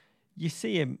 You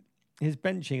see him, his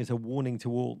benching is a warning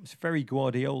to all. It's very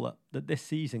Guardiola that this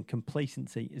season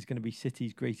complacency is going to be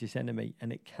City's greatest enemy,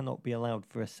 and it cannot be allowed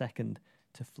for a second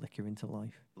to flicker into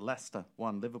life. Leicester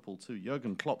 1, Liverpool 2.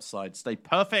 Jurgen Klopp's side stayed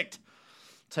perfect,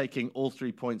 taking all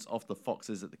 3 points off the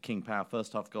Foxes at the King Power.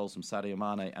 First half goals from Sadio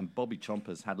Mane and Bobby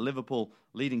Chompers had Liverpool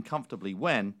leading comfortably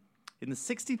when, in the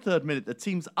 63rd minute, the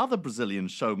team's other Brazilian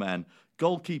showman,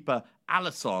 goalkeeper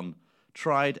Alisson,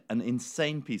 tried an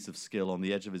insane piece of skill on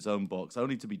the edge of his own box,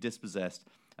 only to be dispossessed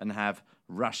and have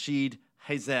Rashid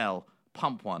Hazel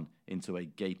pump one into a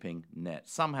gaping net.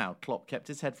 Somehow, Klopp kept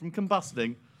his head from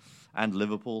combusting, and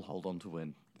Liverpool hold on to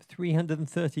win.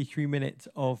 333 minutes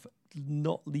of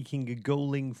not leaking a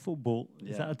goaling football.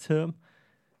 Is that a term?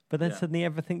 But then suddenly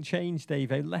everything changed,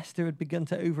 Dave. Leicester had begun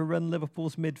to overrun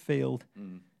Liverpool's midfield.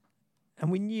 And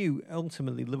we knew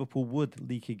ultimately Liverpool would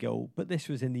leak a goal, but this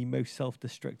was in the most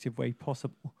self-destructive way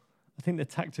possible. I think the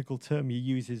tactical term you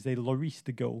use is a Lloris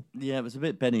goal. Yeah, it was a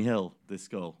bit Benny Hill, this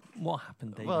goal. What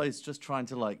happened, David? Well, he's just trying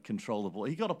to control the ball.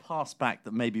 He got a pass back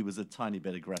that maybe was a tiny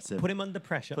bit aggressive. Put him under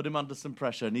pressure. Put him under some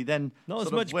pressure, and he then not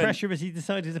as much pressure as he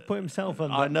decided to put himself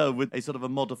under. I know, with a sort of a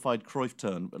modified Cruyff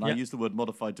turn, and I use the word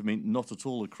modified to mean not at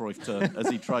all a Cruyff turn, as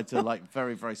he tried to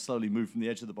very, very slowly move from the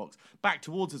edge of the box back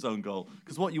towards his own goal.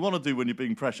 Because what you want to do when you're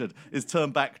being pressured is turn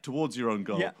back towards your own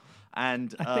goal. Yeah.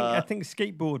 And I think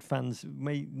skateboard fans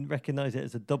may recognise it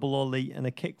as a double ollie and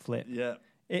a kickflip. Yeah.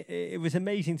 It was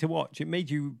amazing to watch. It made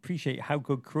you appreciate how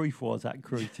good Cruyff was at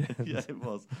Cruyff. Yeah, it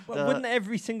was. Well, wouldn't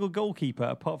every single goalkeeper,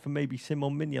 apart from maybe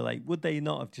Simon Mignolet, would they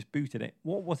not have just booted it?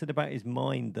 What was it about his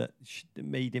mind that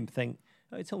made him think,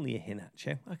 it's only a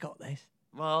Iheanacho, I got this?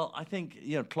 Well, I think,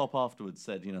 Klopp afterwards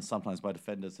said, sometimes by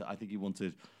defenders, I think he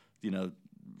wanted,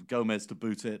 Gomez to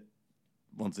boot it,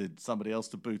 wanted somebody else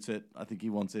to boot it. I think he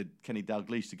wanted Kenny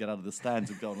Dalglish to get out of the stands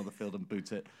and go onto the field and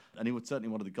boot it. And he would certainly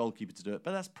wanted the goalkeeper to do it.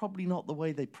 But that's probably not the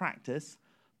way they practice.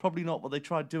 Probably not what they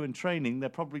try to do in training. They're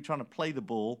probably trying to play the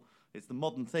ball. It's the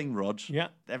modern thing, Rog. Yeah.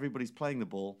 Everybody's playing the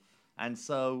ball. And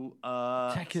so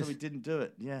he didn't do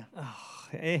it. Yeah.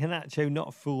 Iheanacho,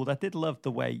 not fooled. I did love the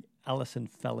way Alisson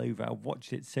fell over. I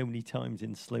watched it so many times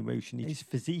in slow motion. His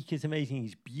physique is amazing.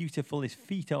 He's beautiful. His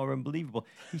feet are unbelievable.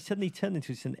 He suddenly turned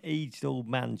into an aged old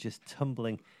man just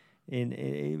tumbling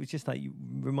It was just like you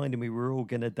reminded me we're all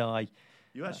going to die.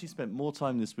 You actually spent more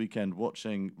time this weekend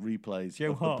watching replays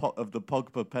Joe Hart. of the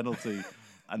Pogba penalty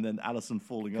and then Alisson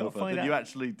falling over than you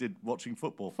actually did watching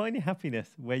football. Find your happiness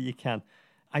where you can.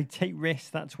 I take risks,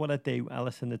 that's what I do,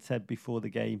 Alisson had said before the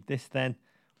game. This then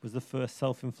was the first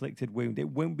self-inflicted wound. It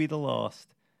won't be the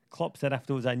last. Klopp said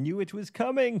afterwards, I knew it was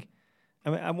coming.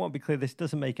 I want to be clear, this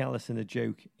doesn't make Alisson a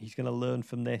joke. He's going to learn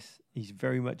from this. He's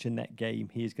very much a net game.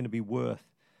 He is going to be worth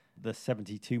the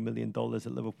 $72 million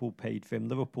that Liverpool paid for him.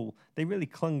 Liverpool, they really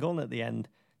clung on at the end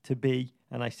to be,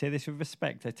 and I say this with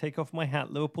respect, I take off my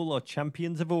hat, Liverpool are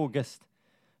champions of August.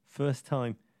 First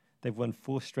time they've won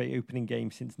 4 straight opening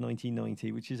games since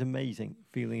 1990, which is amazing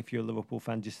feeling if you're a Liverpool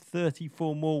fan. Just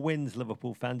 34 more wins,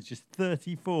 Liverpool fans, just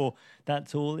 34.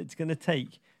 That's all it's going to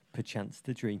take, perchance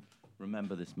to dream.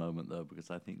 Remember this moment, though,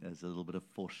 because I think there's a little bit of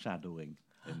foreshadowing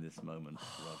in this moment,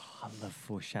 Rog. I love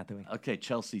foreshadowing. Okay,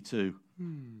 Chelsea 2.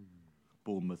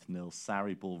 Bournemouth 0.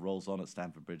 Sarri ball rolls on at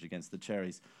Stamford Bridge against the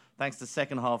Cherries. Thanks to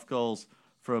second-half goals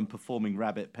from performing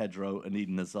Rabbit Pedro and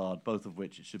Eden Hazard, both of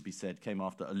which, it should be said, came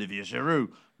after Olivier Giroud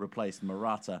replaced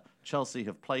Morata. Chelsea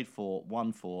have played 4,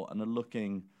 won 4, and are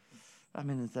looking... I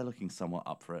mean, they're looking somewhat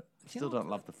up for it. Still don't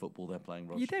love the football they're playing,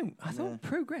 Rog. You don't? I thought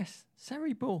progress.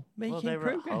 Sarri ball, making they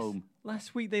were at progress. home.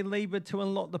 Last week they laboured to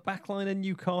unlock the back line of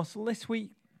Newcastle. This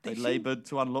week They laboured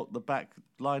to unlock the back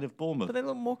line of Bournemouth. But they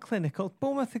look more clinical.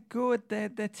 Bournemouth are good. They're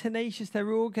tenacious.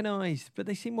 They're organised. But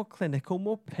they seem more clinical,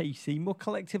 more pacey, more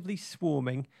collectively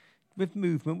swarming with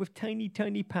movement, with tiny,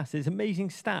 tiny passes.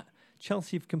 Amazing stat.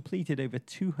 Chelsea have completed over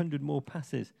 200 more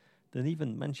passes than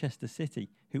even Manchester City,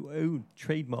 who own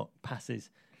trademark passes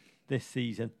this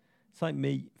season. It's like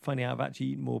me finding out I've actually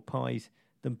eaten more pies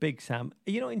than Big Sam.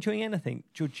 Are you not enjoying anything?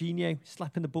 Jorginho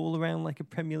slapping the ball around like a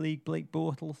Premier League Blake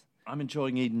Bortles. I'm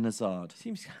enjoying Eden Hazard.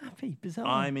 Seems happy, bizarre.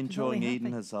 I'm enjoying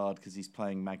Eden Hazard because he's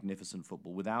playing magnificent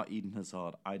football. Without Eden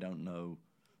Hazard, I don't know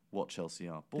what Chelsea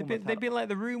are. They'd be like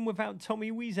the room without Tommy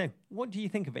Wiseau. What do you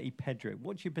think of it, Pedro?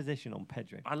 What's your position on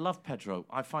Pedro? I love Pedro.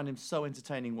 I find him so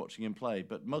entertaining watching him play,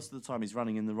 but most of the time he's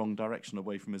running in the wrong direction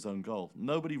away from his own goal.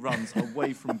 Nobody runs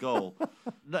away from goal.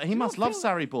 He must love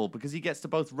Sarri ball because he gets to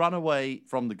both run away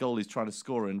from the goal he's trying to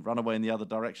score and run away in the other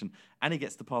direction, and he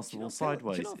gets to pass the ball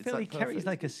sideways. Do you not feel he carries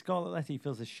like a scarlet letter? He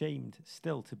feels ashamed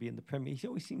still to be in the Premier League. He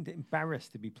always seemed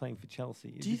embarrassed to be playing for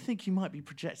Chelsea. Do you think you might be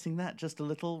projecting that just a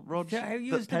little, Rog? Yeah, he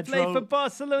used to play for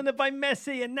Barcelona by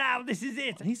Messi, and now this is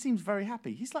it. He seems very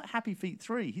happy. He's like Happy Feet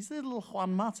 3. He's the little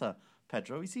Juan Mata,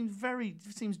 Pedro. He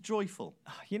seems joyful.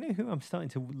 You know who I'm starting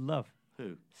to love?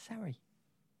 Who? Sarri.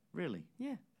 Really?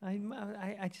 Yeah.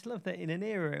 I just love that in an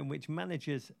era in which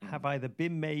managers have either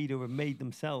been made or have made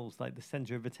themselves like the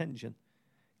centre of attention.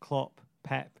 Klopp,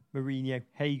 Pep, Mourinho,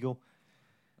 Hegel.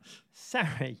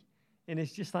 Sarri, and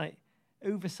it's just like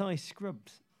oversized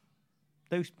scrubs.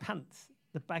 Those pants,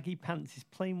 the baggy pants, his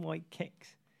plain white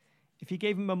kicks. If you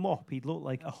gave him a mop, he'd look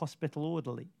like a hospital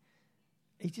orderly.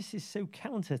 He just is so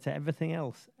counter to everything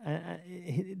else.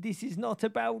 This is not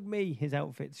about me, his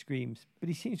outfit screams. But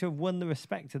he seems to have won the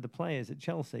respect of the players at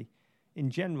Chelsea in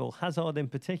general, Hazard in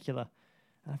particular.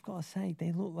 And I've got to say,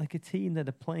 they look like a team that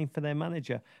are playing for their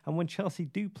manager. And when Chelsea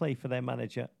do play for their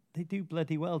manager, they do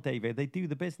bloody well, David. They do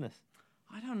the business.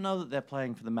 I don't know that they're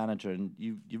playing for the manager, and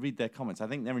you read their comments. I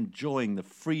think they're enjoying the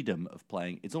freedom of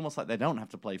playing. It's almost like they don't have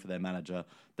to play for their manager.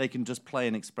 They can just play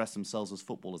and express themselves as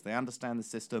footballers. They understand the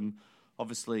system.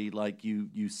 Obviously, like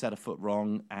you set a foot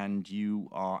wrong and you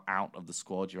are out of the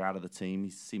squad, you're out of the team. He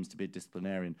seems to be a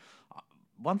disciplinarian.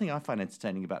 One thing I find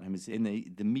entertaining about him is in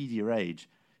the media age,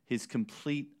 his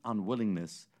complete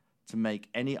unwillingness to make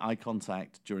any eye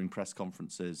contact during press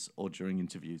conferences or during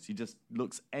interviews. He just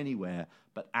looks anywhere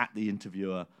but at the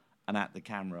interviewer and at the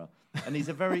camera. And he's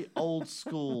a very old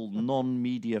school,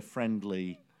 non-media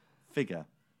friendly figure,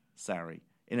 Sarri,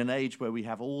 in an age where we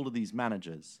have all of these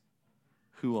managers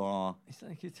who are... It's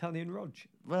like Italian Rog.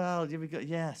 Well,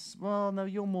 yes. Well, no,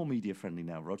 you're more media friendly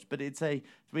now, Rog. But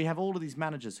we have all of these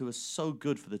managers who are so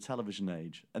good for the television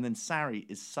age. And then Sarri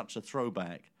is such a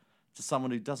throwback to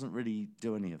someone who doesn't really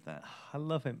do any of that. I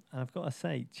love him. And I've got to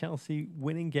say, Chelsea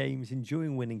winning games,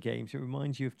 enjoying winning games. It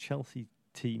reminds you of Chelsea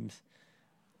teams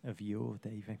of yore,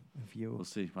 David, of yore. We'll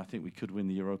see. I think we could win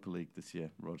the Europa League this year,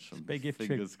 Rog. Big if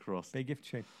fingers true. Crossed. Big if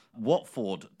true.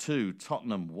 Watford 2,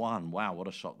 Tottenham 1. Wow, what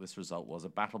a shock this result was. A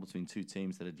battle between two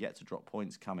teams that had yet to drop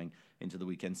points coming into the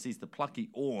weekend sees the plucky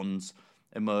Orns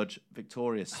emerge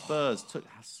victorious. Spurs took...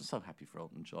 So happy for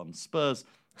Elton John. Spurs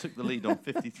took the lead on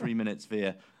 53 minutes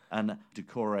via and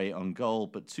Doucouré on goal,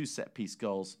 but 2 set-piece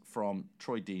goals from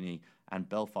Troy Deeney and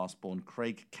Belfast-born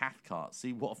Craig Cathcart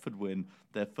see Watford win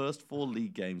their first 4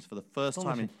 league games for the first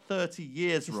time in 30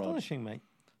 years, Rog. Astonishing, mate.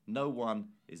 No one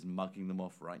is mugging them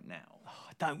off right now. Oh,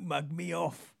 don't mug me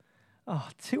off. Oh,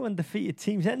 2 undefeated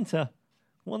teams enter.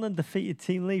 1 undefeated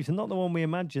team leaves, and not the one we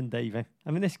imagined, Davey.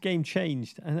 I mean, this game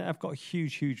changed, and I've got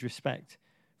huge respect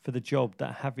for the job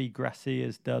that Javi Gracia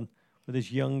has done with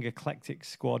his young, eclectic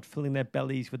squad, filling their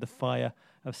bellies with the fire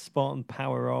of Spartan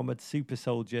power-armoured super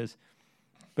soldiers.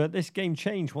 But this game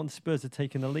changed once Spurs had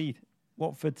taken the lead.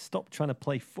 Watford stopped trying to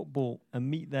play football and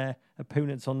meet their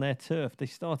opponents on their turf. They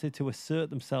started to assert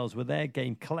themselves with their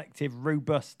game, collective,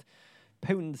 robust,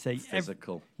 potency.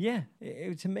 Physical. It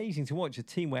was amazing to watch a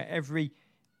team where every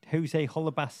Jose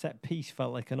Holebas set piece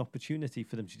felt like an opportunity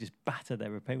for them to just batter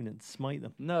their opponents, smite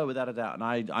them. No, without a doubt. And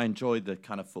I enjoy the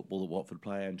kind of football that Watford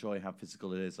play. I enjoy how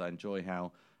physical it is. I enjoy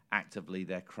how actively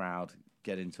their crowd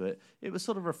get into it. It was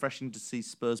sort of refreshing to see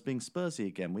Spurs being Spursy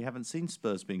again. We haven't seen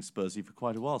Spurs being Spursy for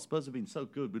quite a while. Spurs have been so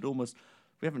good,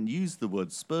 we haven't used the word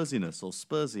Spursiness or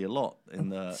Spursy a lot in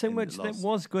the so much that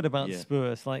was good about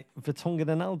Spurs, like Vertonghen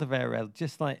and Alderweireld,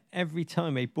 just like every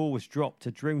time a ball was dropped,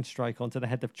 a drone strike onto the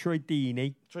head of Troy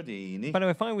Deeney. By the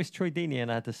way, if I was Troy Deeney and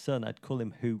I had a son, I'd call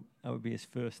him Who. That would be his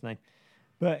first name.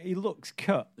 But he looks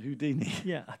cut. Houdini.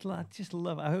 Yeah, I just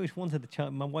love it. I always wanted a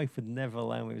child. My wife would never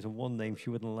allow me. It was a one name.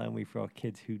 She wouldn't allow me for our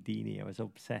kids, Houdini. I was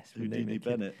obsessed with Houdini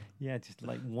Bennett. Yeah, just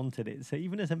like wanted it. So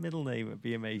even as a middle name, it'd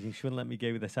be amazing. She wouldn't let me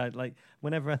go with this. I'd like,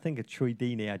 whenever I think of Troy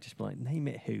Deeney, I'd just be like, name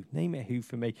it Who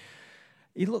for me.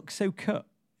 He looks so cut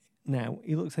now.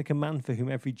 He looks like a man for whom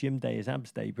every gym day is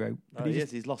abs day, bro. But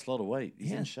he's lost a lot of weight.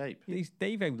 He's in shape. He's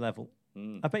Davo level.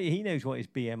 I bet you he knows what his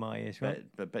BMI is, right?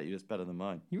 I bet you it's better than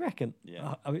mine. You reckon?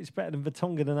 Yeah. It's better than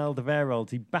Vertonghen and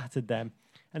Alderweireld. He battered them.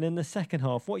 And in the second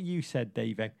half, what you said,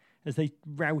 Davo, as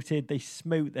they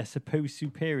smote their supposed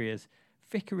superiors,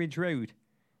 Vicarage Road,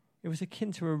 it was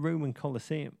akin to a Roman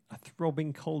Colosseum, a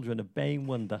throbbing cauldron of baying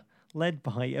wonder, led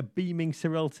by a beaming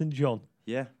Sir Elton John.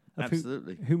 Yeah,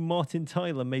 absolutely. Who Martin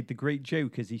Tyler made the great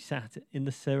joke as he sat in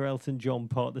the Sir Elton John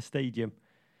part of the stadium.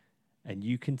 And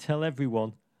you can tell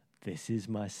everyone, this is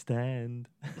my stand.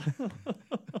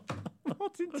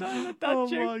 Martin Tyler, dad oh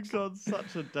joke. My God,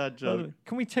 such a dad joke.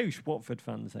 Can we toast Watford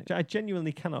fans? I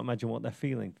genuinely cannot imagine what they're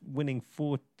feeling, winning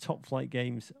 4 top-flight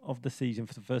games of the season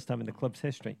for the first time in the club's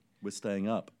history. We're staying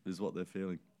up, is what they're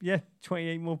feeling. Yeah,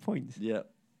 28 more points. Yeah,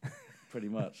 pretty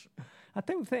much.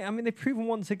 They've proven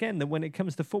once again that when it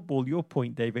comes to football, your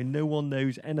point, David, no one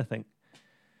knows anything.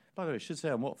 By the way, I should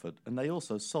say on Watford, and they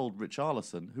also sold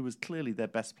Richarlison, who was clearly their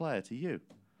best player, to you.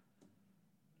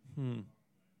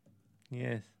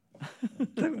 Yes.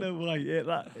 Don't know why. Yeah,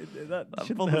 that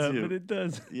shouldn't hurt, but it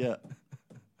does. Yeah.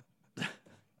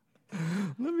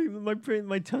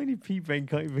 My tiny pea brain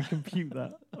can't even compute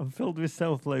that. I'm filled with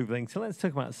self-loathing. So let's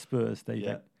talk about Spurs, David.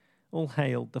 Yeah. All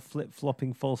hail the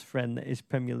flip-flopping false friend that is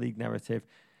Premier League narrative.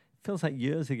 Feels like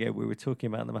years ago we were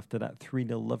talking about them after that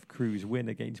 3-0 Love Cruise win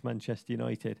against Manchester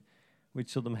United, which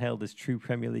saw them hailed as true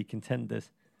Premier League contenders.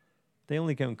 They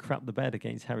only go and crap the bed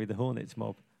against Harry the Hornets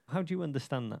mob. How do you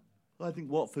understand that? Well, I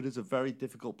think Watford is a very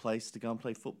difficult place to go and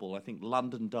play football. I think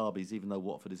London derbies, even though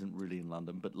Watford isn't really in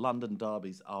London, but London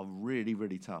derbies are really,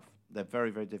 really tough. They're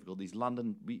very, very difficult.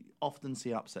 We often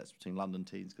see upsets between London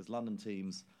teams because London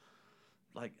teams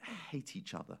hate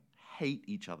each other.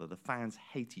 The fans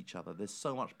hate each other. There's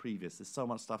so much there's so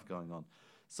much stuff going on.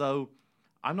 So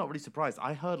I'm not really surprised.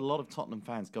 I heard a lot of Tottenham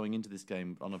fans going into this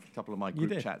game on a couple of my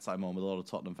group chats I'm on with a lot of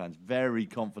Tottenham fans, very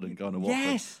confident going to Watford.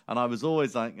 Yes. And I was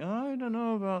always like, I don't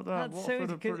know about that.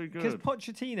 Watford are pretty good. Because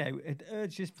Pochettino had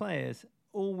urged his players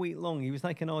all week long. He was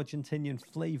like an Argentinian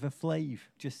Flavor Flav,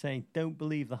 just saying, don't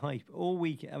believe the hype. All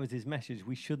week, that was his message.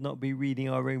 We should not be reading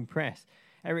our own press.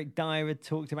 Eric Dyer had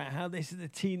talked about how this is a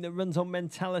team that runs on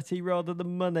mentality rather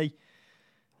than money.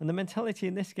 And the mentality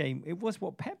in this game, it was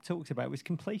what Pep talked about, was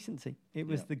complacency. It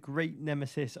was the great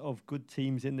nemesis of good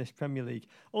teams in this Premier League.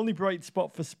 Only bright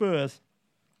spot for Spurs,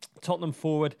 Tottenham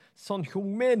forward Son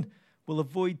Heung-min will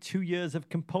avoid 2 years of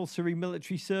compulsory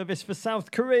military service for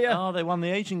South Korea. Oh, they won the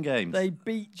Asian Games. They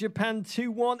beat Japan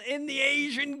 2-1 in the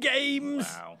Asian Games.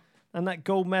 Wow. And that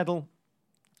gold medal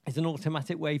is an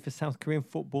automatic way for South Korean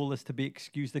footballers to be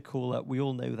excused the call-up. We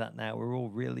all know that now. We're all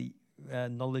really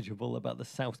knowledgeable about the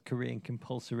South Korean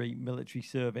compulsory military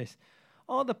service.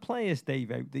 Are the players,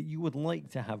 Davo, that you would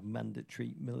like to have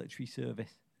mandatory military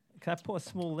service? Can I put a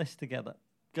small list together?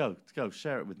 Go,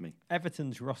 share it with me.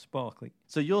 Everton's Ross Barkley.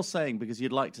 So you're saying because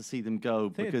you'd like to see them go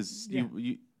because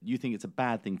you think it's a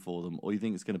bad thing for them, or you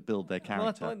think it's going to build their character?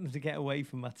 Well, I'd like them to get away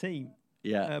from my team.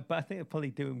 Yeah. But I think it'll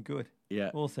probably do them good. Yeah.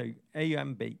 Also, A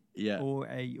and B. Yeah. Or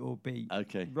A or B.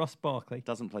 Okay. Ross Barkley.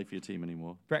 Doesn't play for your team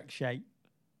anymore. Breck Shea.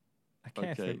 I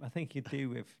care for him. I think he'd do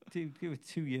with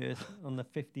 2 years on the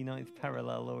 59th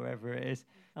parallel or wherever it is.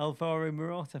 Alvaro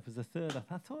Morata was the third.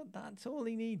 I thought that's all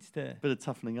he needs to. Bit of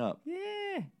toughening up.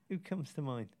 Yeah. Who comes to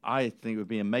mind? I think it would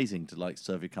be amazing to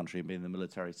serve your country and be in the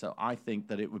military. So I think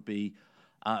that it would be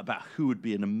about who would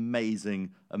be an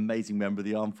amazing member of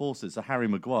the armed forces. So Harry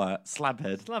Maguire,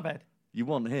 slabhead. You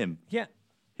want him? Yeah.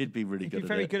 He'd be really good at it. He'd be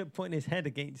very good at putting his head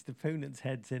against opponents'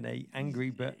 heads in a angry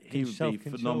but he would be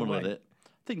phenomenal at it.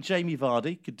 I think Jamie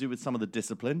Vardy could do with some of the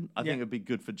discipline. I think it would be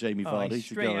good for Jamie Vardy. He's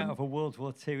straight out of a World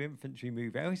War II infantry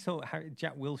movie. I always thought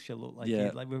Jack Wilshere looked like he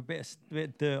with a bit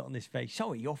of dirt on his face.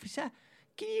 Sorry, officer,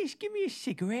 can you just give me a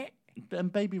cigarette?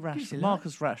 And baby Rashford,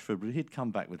 Marcus Rashford, he'd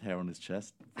come back with hair on his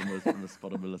chest from the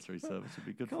spot of military service. Would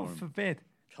be good for him. God forbid.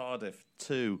 Cardiff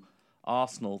 2,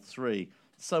 Arsenal 3.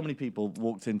 So many people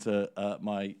walked into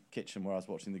my kitchen where I was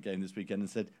watching the game this weekend and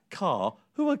said, Car?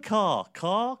 Who are Car?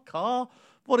 Car?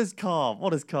 What is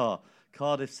Car?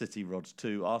 Cardiff City, Rog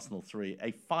 2, Arsenal 3.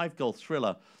 A 5-goal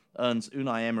thriller earns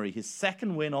Unai Emery his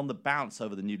second win on the bounce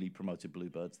over the newly promoted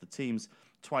Bluebirds. The teams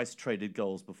twice traded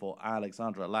goals before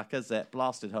Alexandre Lacazette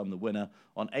blasted home the winner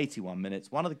on 81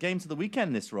 minutes. One of the games of the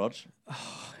weekend, this, Rog.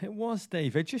 Oh, it was,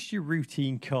 David. Just your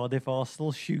routine Cardiff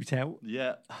Arsenal shootout.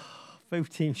 Yeah.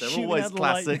 Both teams They're always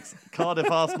classics. Cardiff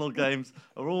Arsenal games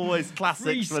are always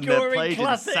classics when they're played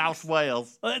in South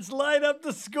Wales. Let's light up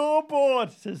the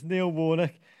scoreboard, says Neil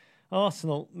Warnock.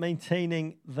 Arsenal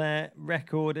maintaining their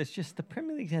record as just the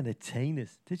Premier League's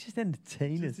entertainers. They're just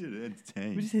entertainers. We're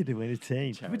just here to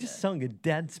entertain. We're just song and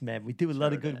dance, man. We do a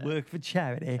lot of good work for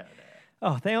charity.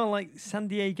 Oh, they are like San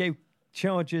Diego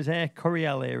Chargers, Air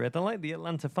Coryell era. They're like the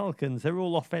Atlanta Falcons. They're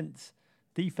all offense,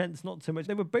 defense, not so much.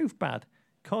 They were both bad.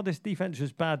 Cardiff's defence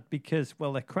was bad because,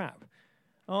 well, they're crap.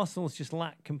 Arsenal's just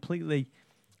lacked completely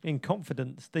in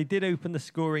confidence. They did open the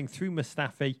scoring through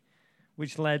Mustafi,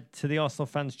 which led to the Arsenal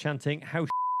fans chanting, how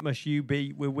must you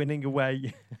be? We're winning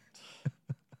away.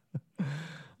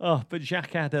 But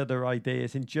Jacques had other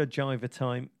ideas. In Judge Ivor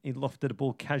time, he lofted the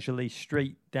ball casually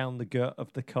straight down the gut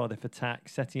of the Cardiff attack,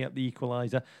 setting up the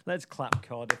equaliser. Let's clap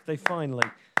Cardiff. They finally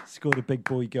scored a big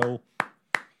boy goal.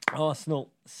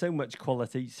 Arsenal, so much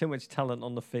quality, so much talent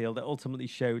on the field. It ultimately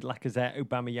showed Lacazette,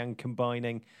 Aubameyang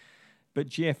combining. But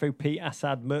GFOP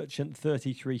Assad Merchant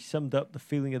 33 summed up the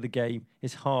feeling of the game,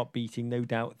 his heart beating, no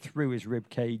doubt, through his rib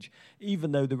cage.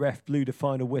 Even though the ref blew the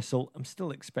final whistle, I'm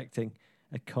still expecting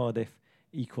a Cardiff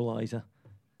equaliser.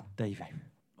 David.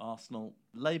 Arsenal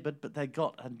laboured, but they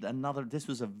got another. This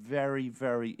was a very,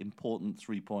 very important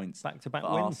 3 points. Back-to-back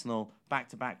wins. wins. Arsenal,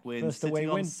 back-to-back wins. First sitting away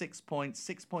on win. 6 points.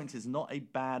 6 points is not a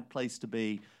bad place to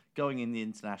be going in the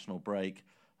international break.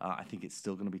 I think it's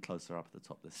still going to be closer up at the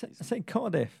top this season. I say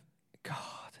Cardiff. God,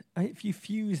 if you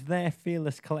fuse their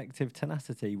fearless collective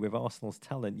tenacity with Arsenal's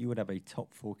talent, you would have a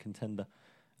top 4 contender.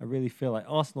 I really feel like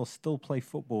Arsenal still play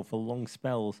football for long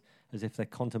spells as if they're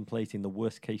contemplating the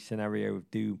worst case scenario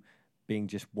of doom being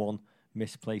just one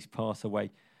misplaced pass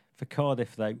away. For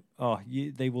Cardiff, though,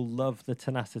 they will love the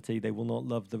tenacity. They will not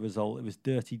love the result. It was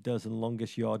dirty dozen,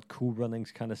 longest yard, cool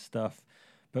runnings kind of stuff.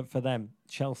 But for them,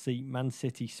 Chelsea, Man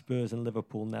City, Spurs and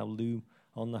Liverpool now loom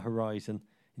on the horizon.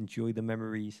 Enjoy the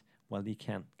memories while you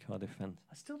can, Cardiff fans.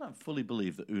 I still don't fully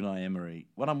believe that Unai Emery,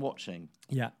 when I'm watching,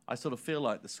 I sort of feel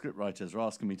like the scriptwriters are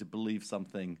asking me to believe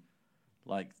something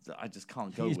like I just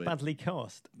can't go with. He's badly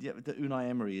cast. Yeah, but Unai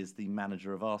Emery is the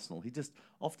manager of Arsenal. He just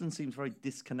often seems very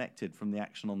disconnected from the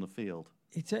action on the field.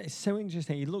 It's so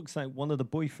interesting. He looks like one of the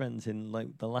boyfriends in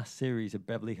like the last series of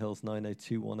Beverly Hills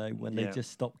 90210 when they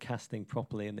just stopped casting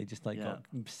properly and they just got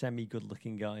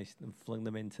semi-good-looking guys and flung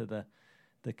them into the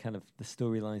kind of the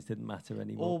storylines didn't matter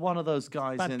anymore. Or one of those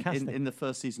guys in the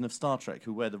first season of Star Trek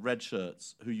who wear the red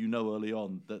shirts, who you know early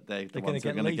on that they're the ones who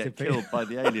are going to get killed by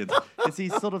the aliens. Is he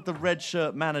sort of the red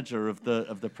shirt manager of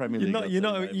the Premier League?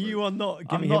 You are not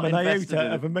giving him an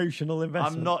iota of emotional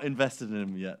investment. I'm not invested in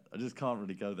him yet. I just can't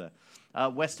really go there.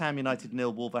 West Ham United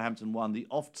 0, Wolverhampton 1. The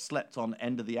oft-slept-on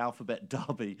end of the alphabet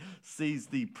derby sees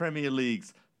the Premier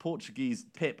League's Portuguese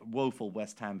pip woeful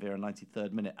West Ham via a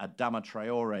 93rd minute. Adama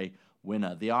Traore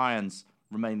winner. The Irons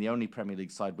remain the only Premier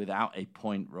League side without a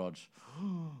point, Rog.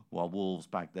 While Wolves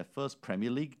back their first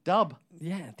Premier League dub.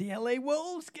 Yeah, the LA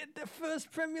Wolves get their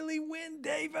first Premier League win,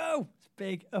 Davo. It's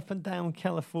big up and down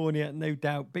California, no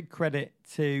doubt. Big credit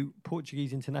to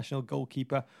Portuguese international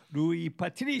goalkeeper Rui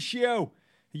Patricio,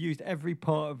 who used every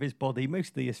part of his body,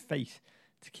 mostly his face,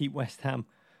 to keep West Ham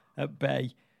at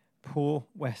bay. Poor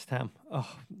West Ham.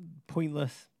 Oh,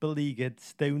 pointless, beleaguered,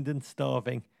 stoned and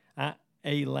starving. At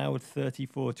A Loud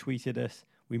 34 tweeted us,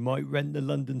 "We might rent the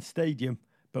London Stadium,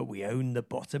 but we own the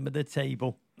bottom of the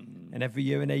table." And every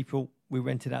year in April, we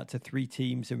rent it out to 3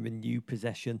 teams and renew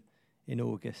possession in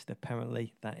August.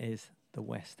 Apparently, that is the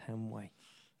West Ham way.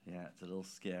 Yeah, it's a little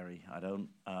scary. I don't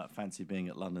fancy being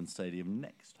at London Stadium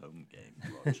next home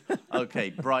game, Rog. Okay,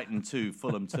 Brighton 2,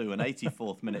 Fulham 2, an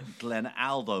 84th minute Glenn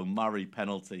Aldo Murray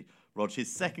penalty. Rog,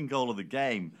 his second goal of the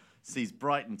game sees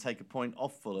Brighton take a point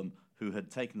off Fulham, who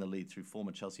had taken the lead through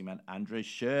former Chelsea man André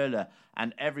Schürrle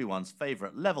and everyone's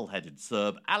favourite level-headed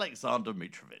Serb, Alexander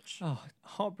Mitrovic. Oh,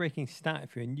 heartbreaking stat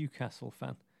if you're a Newcastle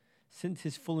fan. Since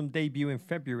his Fulham debut in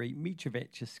February,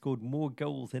 Mitrovic has scored more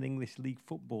goals in English League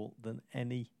football than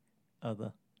any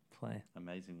other player.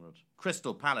 Amazing, Rog.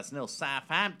 Crystal Palace 0,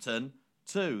 Southampton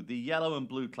 2. The yellow and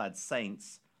blue-clad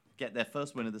Saints get their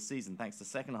first win of the season thanks to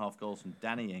second-half goals from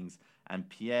Danny Ings and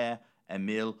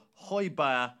Pierre-Emile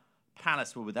Højbjerg.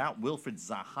 Palace were without Wilfried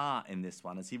Zaha in this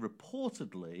one as he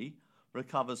reportedly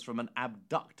recovers from an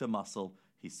abductor muscle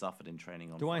he suffered in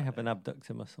training on Friday. Do I have an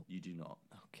abductor muscle? You do not.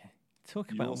 Okay.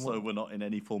 Talk You about also were not in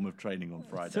any form of training on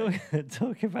Friday.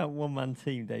 Talk about one-man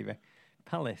team, David.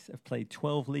 Palace have played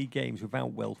 12 league games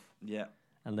without Wilf. Yeah.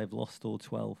 And they've lost all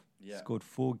 12. Yeah. Scored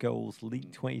 4 goals,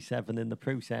 leaked 27 in the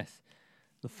process.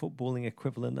 The footballing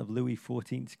equivalent of Louis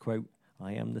XIV's quote,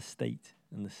 "I am the state,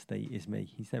 and the state is me."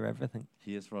 He's their everything.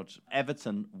 He is, Rog.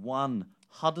 Everton 1,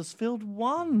 Huddersfield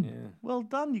 1. Yeah. Well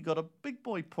done. You got a big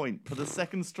boy point for the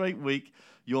second straight week.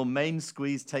 Your main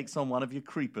squeeze takes on one of your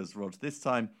creepers, Rog. This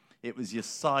time it was your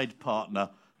side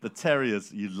partner, the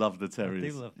Terriers. You love the Terriers. I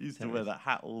do love the Used Terriers. to wear that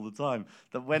hat all the time.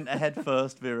 That went ahead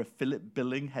first via a Philip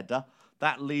Billing header.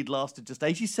 That lead lasted just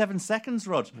 87 seconds,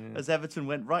 Rog, as Everton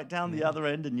went right down the other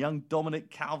end and young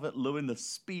Dominic Calvert-Lewin, the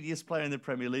speediest player in the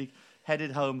Premier League,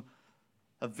 headed home.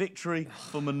 A victory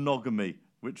for monogamy,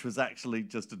 which was actually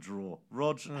just a draw.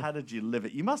 Rog, how did you live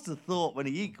it? You must have thought when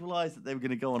he equalised that they were going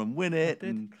to go on and win it.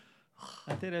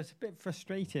 I did. I was a bit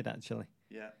frustrated, actually.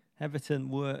 Yeah. Everton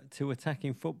were to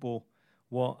attacking football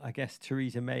what I guess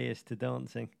Theresa May is to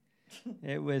dancing.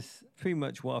 It was pretty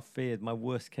much what I feared, my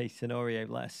worst-case scenario,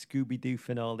 like a Scooby-Doo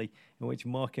finale in which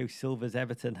Marco Silva's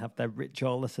Everton have their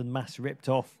Richarlison mask ripped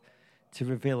off to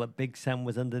reveal that Big Sam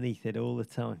was underneath it all the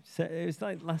time. So it was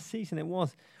like last season,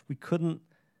 we couldn't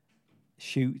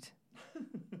shoot.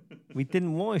 We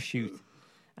didn't want to shoot.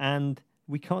 And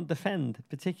we can't defend,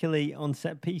 particularly on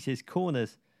set pieces.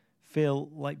 Corners feel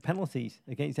like penalties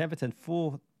against Everton.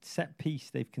 4 set piece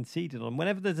they've conceded on.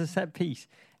 Whenever there's a set piece,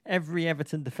 every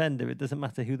Everton defender, it doesn't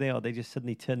matter who they are, they just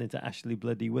suddenly turn into Ashley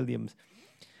Bloody Williams.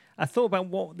 I thought about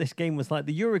what this game was like.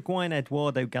 The Uruguayan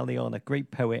Eduardo Galeano, great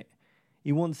poet,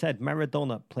 he once said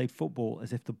Maradona played football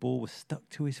as if the ball was stuck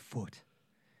to his foot.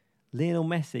 Lionel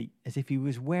Messi as if he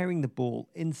was wearing the ball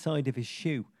inside of his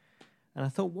shoe. And I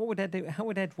thought, how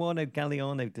would Eduardo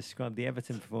Galeano describe the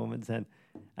Everton performance then?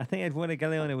 I think Eduardo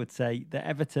Galeano would say that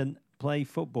Everton play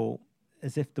football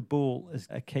as if the ball is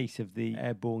a case of the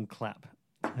airborne clap,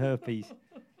 herpes.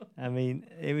 I mean,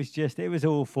 it was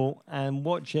awful. And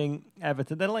watching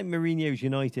Everton, they're like Mourinho's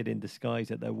United in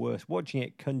disguise at their worst. Watching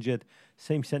it conjured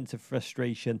same sense of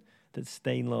frustration that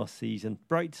Stain last season.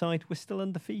 Bright side, we're still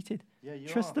undefeated. Yeah, you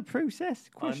Trust are. the process?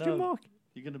 Question mark.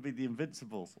 You're going to be the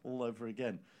Invincibles all over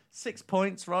again. 6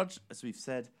 points, Rog, as we've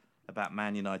said about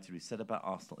Man United. We've said about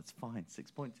Arsenal. It's fine.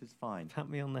 6 points is fine. Pat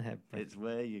me on the head, bro. It's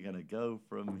where you're going to go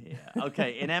from here.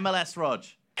 Okay, in MLS, Rog.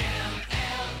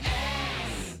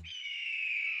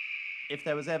 If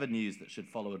there was ever news that should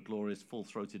follow a glorious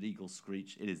full-throated eagle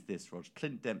screech, it is this, Rog.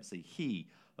 Clint Dempsey, he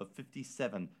of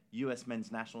 57 US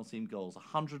men's national team goals,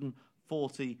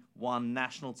 141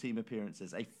 national team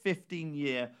appearances, a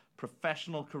 15-year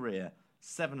professional career,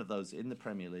 7 of those in the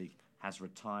Premier League, has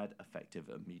retired effective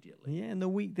immediately. Yeah, in the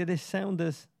week that his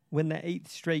Sounders win their 8th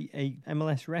straight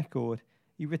MLS record,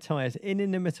 he retires in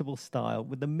inimitable style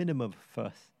with the minimum of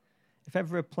fuss. If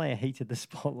ever a player hated the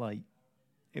spotlight,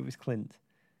 it was Clint.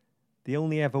 The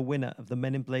only ever winner of the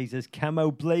Men in Blazers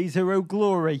Camo Blazer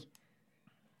O'Glory.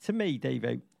 To me,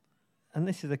 Davo, and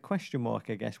this is a question mark,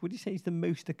 I guess, would you say he's the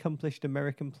most accomplished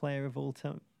American player of all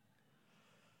time?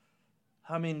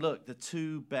 I mean, look, the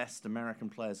 2 best American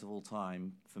players of all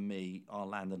time, for me, are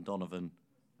Landon Donovan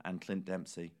and Clint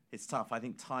Dempsey. It's tough. I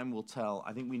think time will tell.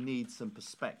 I think we need some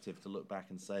perspective to look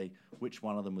back and say which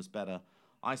one of them was better.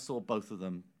 I saw both of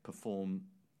them perform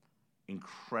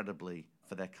incredibly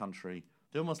for their country.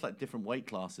 They're almost like different weight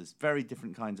classes, very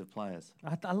different kinds of players.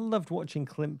 I loved watching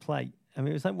Clint play. I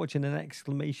mean, it was like watching an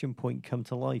exclamation point come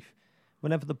to life.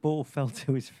 Whenever the ball fell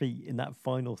to his feet in that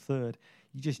final third,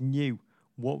 you just knew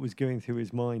what was going through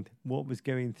his mind, what was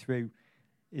going through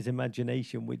his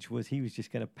imagination, which was he was just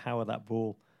going to power that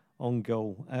ball on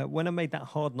goal. When I made that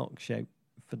Hard Knock show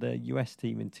for the US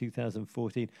team in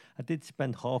 2014, I did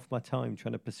spend half my time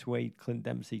trying to persuade Clint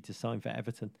Dempsey to sign for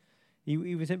Everton.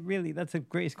 He was that's the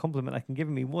greatest compliment I can give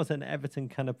him. He was an Everton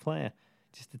kind of player,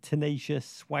 just a tenacious,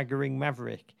 swaggering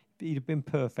maverick. He'd have been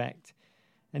perfect.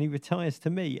 And he retires, to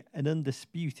me, an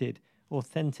undisputed,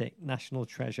 authentic national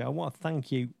treasure. I want to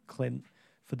thank you, Clint,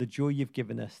 for the joy you've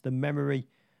given us, the memory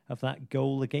of that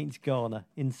goal against Ghana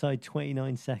inside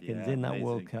 29 seconds in that amazing.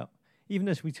 World Cup. Even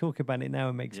as we talk about it now,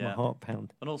 it makes my heart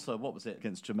pound. And also, what was it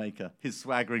against Jamaica? His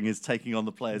swaggering is taking on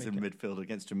the players in midfield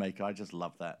against Jamaica. I just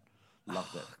love that.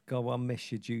 Loved it. God, I'll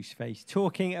miss your juice face.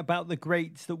 Talking about the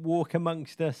greats that walk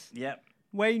amongst us. Yep.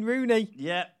 Wayne Rooney.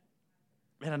 Yep.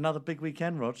 We had another big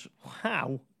weekend, Rog.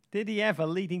 How did he ever,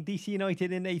 leading DC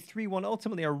United in a 3-1,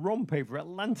 ultimately a romp over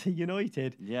Atlanta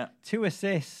United. Yeah. 2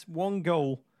 assists, 1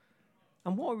 goal.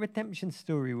 And what a redemption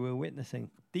story we're witnessing.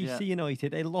 DC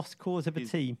United, a lost cause of a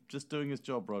team. Just doing his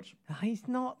job, Rog. He's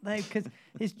not there because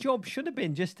his job should have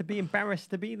been just to be embarrassed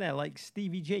to be there, like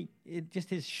Stevie G. It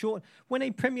just is short. When a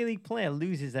Premier League player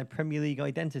loses their Premier League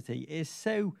identity, it is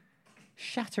so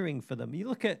shattering for them. You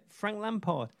look at Frank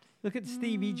Lampard, look at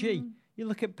Stevie G, you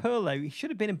look at Pirlo. He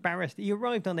should have been embarrassed. He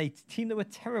arrived on a team that were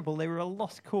terrible. They were a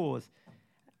lost cause.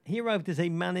 He arrived as a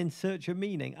man in search of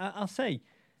meaning. I'll say,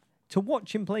 to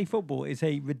watch him play football is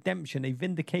a redemption, a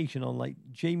vindication on like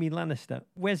Jamie Lannister.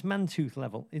 Where's Mantooth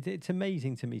level? It's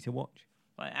amazing to me to watch.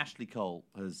 Right, Ashley Cole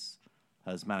has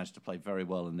managed to play very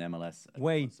well in the MLS.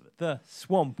 Wade the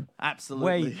Swamp. Absolutely.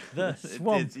 Wade the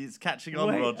Swamp. It's catching on,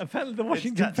 Rod. Apparently the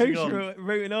Washington Post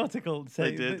wrote an article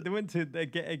saying they went to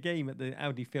a game at the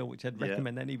Audi Field, which I'd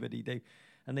recommend anybody do,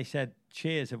 and they said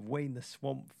cheers of Wayne the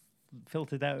Swamp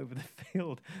filtered out over the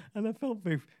field. And I felt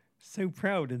both so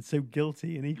proud and so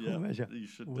guilty in equal measure. You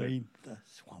should Wayne the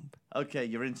Swamp. Okay,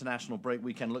 your international break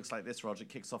weekend looks like this, Roger. It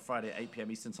kicks off Friday at 8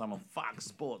 p.m. Eastern Time on Fox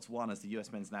Sports 1 as the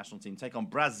US men's national team take on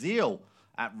Brazil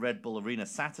at Red Bull Arena.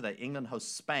 Saturday, England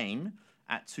hosts Spain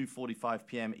at 2:45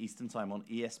 p.m. Eastern Time on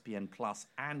ESPN Plus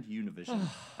and Univision.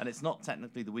 And it's not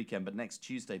technically the weekend, but next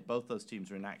Tuesday, both those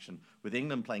teams are in action, with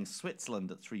England playing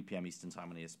Switzerland at 3 p.m. Eastern Time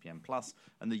on ESPN Plus,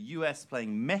 and the US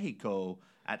playing Mexico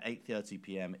at 8:30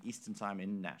 p.m. Eastern Time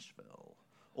in Nashville.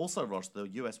 Also, Ross, the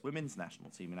US women's national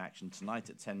team in action tonight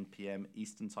at 10 p.m.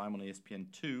 Eastern Time on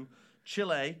ESPN2.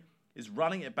 Chile is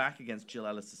running it back against Jill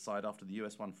Ellis' side after the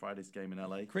US won Friday's game in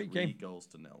LA. Great game.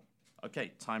 3-0.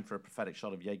 Okay, time for a prophetic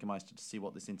shot of Jägermeister to see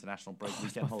what this international break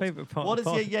weekend my holds. favourite part. What is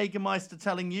your Jägermeister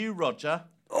telling you, Roger?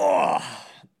 God,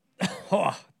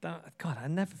 I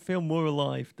never feel more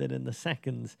alive than in the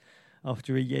seconds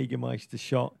after a Jägermeister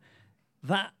shot.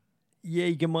 That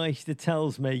Jägermeister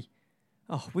tells me,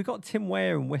 we got Tim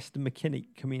Weah and Weston McKinney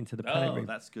coming into the panic room.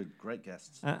 That's good. Great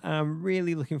guests. I'm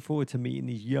really looking forward to meeting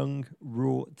these young,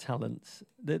 raw talents.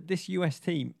 This US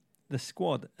team, the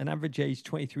squad, an average age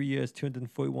 23 years,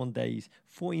 241 days.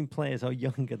 14 players are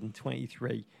younger than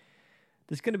 23.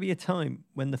 There's going to be a time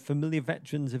when the familiar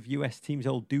veterans of US teams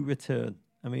old do return.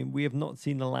 I mean, we have not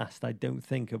seen the last, I don't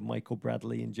think, of Michael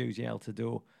Bradley and Josie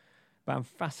Altidore. But I'm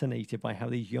fascinated by how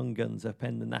these young guns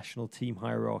upend the national team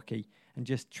hierarchy and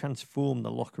just transform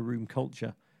the locker room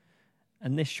culture.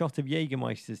 And this shot of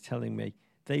Jägermeister is telling me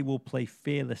they will play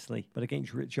fearlessly, but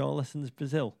against Richarlison's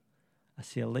Brazil, I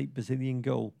see a late Brazilian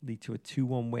goal lead to a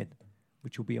 2-1 win,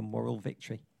 which will be a moral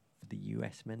victory for the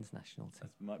US men's national team.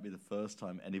 That might be the first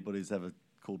time anybody's ever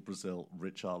called Brazil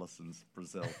Richarlison's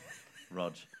Brazil.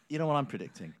 Rog. You know what I'm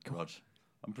predicting, Rog?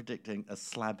 I'm predicting a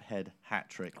slabhead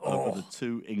hat-trick over the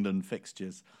 2 England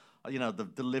fixtures. You know, the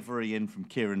delivery in from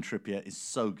Kieran Trippier is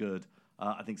so good.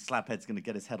 I think Slabhead's going to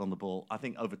get his head on the ball. I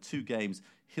think over 2 games,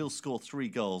 he'll score 3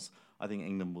 goals. I think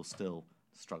England will still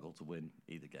struggle to win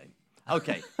either game.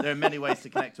 Okay, there are many ways to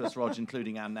connect to us, Rog,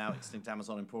 including our now extinct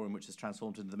Amazon Emporium, which has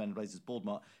transformed into the Men in Blazers Board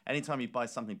Mart. Anytime you buy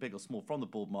something big or small from the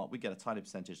Board Mart, we get a tiny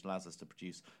percentage that allows us to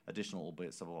produce additional,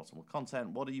 albeit suboptimal content.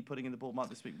 What are you putting in the Board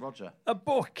Mart this week, Roger? A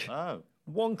book. Oh.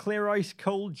 One clear, ice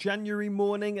cold January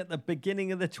morning at the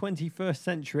beginning of the 21st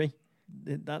century.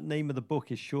 That name of the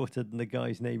book is shorter than the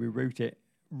guy's name who wrote it.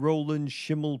 Roland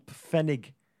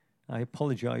Schimmelpfennig. I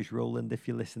apologise, Roland, if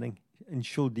you're listening.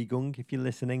 Entschuldigung, if you're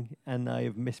listening, and I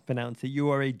have mispronounced it. You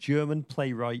are a German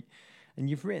playwright, and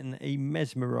you've written a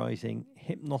mesmerising,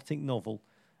 hypnotic novel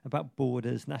about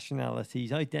borders,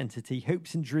 nationalities, identity,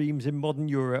 hopes and dreams in modern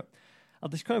Europe. I'll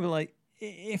describe it like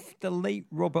if the late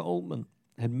Robert Altman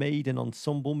had made an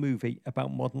ensemble movie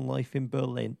about modern life in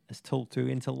Berlin as told through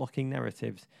interlocking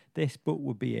narratives, this book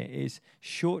would be it. It is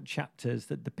short chapters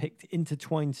that depict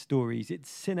intertwined stories.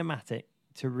 It's cinematic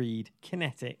to read,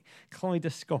 kinetic,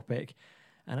 kaleidoscopic,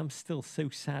 and I'm still so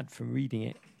sad from reading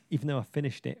it, even though I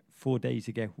finished it 4 days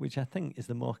ago, which I think is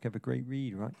the mark of a great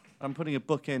read, right? I'm putting a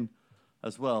book in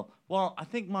as well. Well, I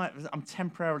think I'm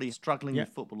temporarily struggling with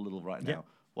football a little right now.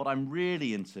 What I'm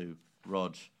really into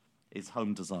Rog, is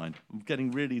home design. I'm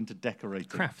getting really into decorating.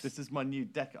 Crafts. This is my new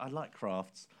I like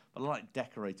crafts, but I like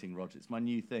decorating, Rog. It's my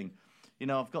new thing. You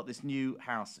know, I've got this new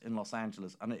house in Los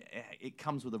Angeles, and it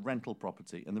comes with a rental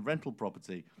property. And the rental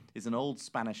property is an old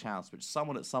Spanish house, which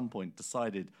someone at some point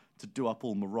decided to do up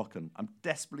all Moroccan. I'm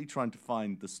desperately trying to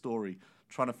find the story,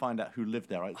 trying to find out who lived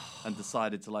there, right? And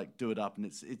decided to do it up. And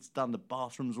it's done. The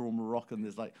bathrooms are all Moroccan.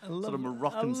 There's sort of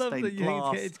Moroccan stained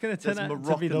glass. It's going to turn out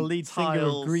Moroccan to be the lead singer of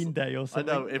tiles. Green Day or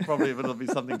something. I know, it probably will be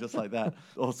something just like that.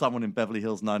 Or someone in Beverly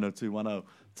Hills 90210.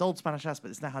 It's old Spanish house,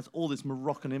 but it now has all this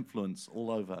Moroccan influence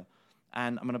all over.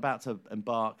 And I'm about to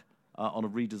embark on a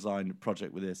redesign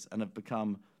project with this, and have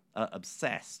become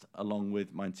obsessed, along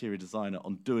with my interior designer,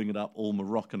 on doing it up all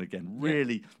Moroccan again.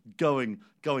 Really going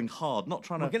hard. Not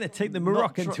trying We're going to take the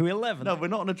Moroccan to 11. No, we're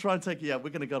not going to try and take it. Yeah,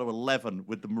 we're going to go to 11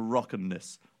 with the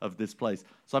Moroccanness of this place.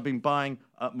 So I've been buying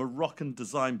Moroccan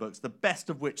design books, the best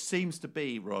of which seems to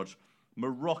be, Rog,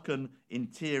 Moroccan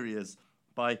Interiors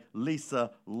by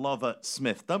Lisa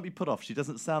Lovett-Smith. Don't be put off. She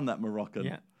doesn't sound that Moroccan.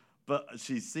 Yeah. But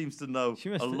she seems to know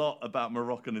a lot about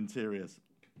Moroccan interiors.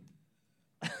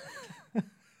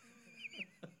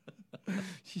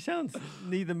 She sounds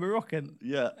neither Moroccan.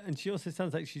 Yeah. And she also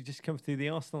sounds like she just come through the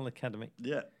Arsenal Academy.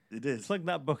 Yeah, it is. Plug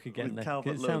that book again, With then. It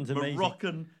Calvert-Lewin. sounds amazing.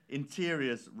 Moroccan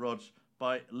Interiors, Rog,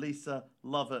 by Lisa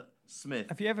Lovett-Smith.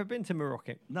 Have you ever been to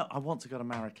Morocco? No, I want to go to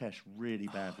Marrakesh really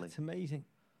badly. It's amazing.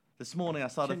 This morning I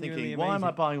started Genuinely thinking, why am I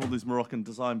amazing. buying all these Moroccan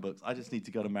design books? I just need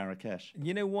to go to Marrakesh.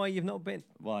 You know why you've not been?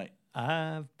 Why?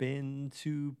 I've been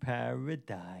to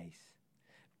paradise,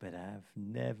 but I've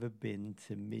never been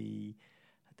to me.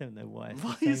 I don't know why.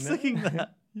 Why are you singing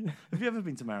that? Have you ever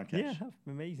been to Marrakesh? Yeah, I have.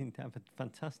 Amazing to have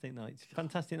fantastic nights.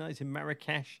 Fantastic nights in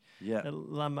Marrakesh. Yeah. At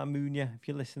La Mamounia, if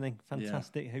you're listening.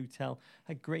 Fantastic hotel.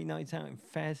 Had great nights out in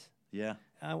Fez. Yeah.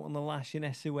 Out on the Lash in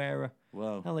Essaouira.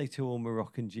 Wow. Hello to all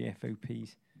Moroccan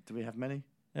GFOPs. Do we have many?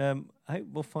 I hope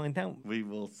we'll find out. We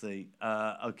will see.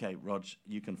 Okay, Rog,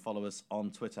 you can follow us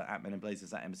on Twitter at Men in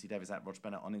Blazers, at Embassy Davies, at Rog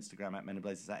Bennett, on Instagram at Men in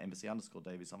Blazers, at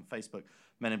Embassy_Davies, on Facebook,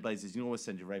 Men in Blazers. You can always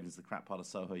send your Ravens the crap part of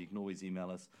Soho. You can always email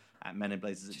us at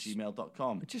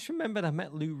meninblazers@gmail.com. I just remembered I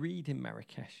met Lou Reed in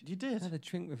Marrakesh. You did? I had a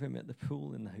drink with him at the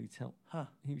pool in the hotel. Huh.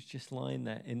 He was just lying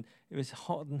there. It was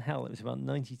hot than hell. It was about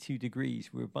 92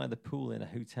 degrees. We were by the pool in a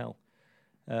hotel.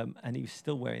 And he was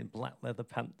still wearing black leather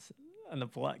pants and a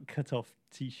black cut-off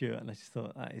T-shirt. And I just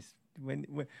thought, that is... When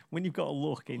you've got a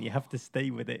look in, you have to stay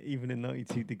with it, even in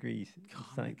 92 degrees.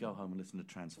 God, I go home and listen to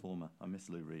Transformer. I miss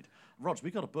Lou Reed. Rog, we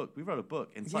got a book. We wrote a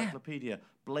book, Encyclopedia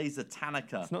Blazer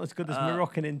Tanaka. It's not as good as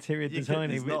Moroccan interior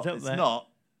designing, but it's up there. It's not,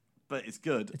 but it's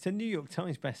good. It's a New York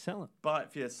Times bestseller. Buy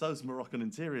it for so's Moroccan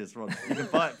Interiors, Rog. You can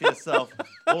buy it for yourself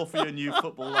or for your new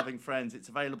football-loving friends. It's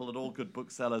available at all good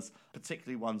booksellers,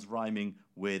 particularly ones rhyming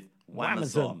with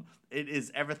Wamazon. It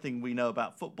is everything we know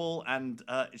about football, and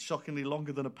it's shockingly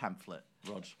longer than a pamphlet,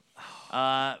 Rog.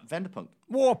 Vanderpunk.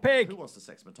 War Pig. Who wants to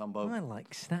sex Matumbo? I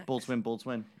like snacks. Balls win.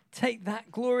 Take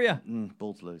that, Gloria.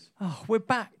 Ball to lose. Oh, we're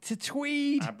back to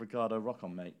Tweed. Abrigado, rock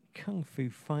on, mate. Kung Fu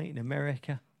Fight in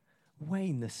America.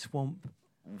 Wayne the Swamp.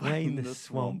 Wayne the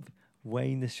Swamp.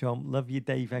 Wayne the Swamp. Love you,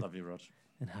 David. Love you, Rog.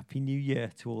 And Happy New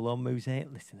Year to all our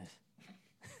Mosaic listeners.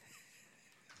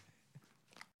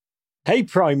 Hey,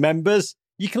 Prime members.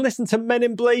 You can listen to Men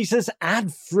in Blazers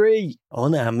ad-free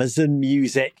on Amazon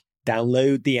Music.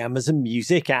 Download the Amazon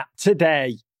Music app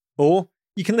today. Or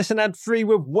you can listen ad-free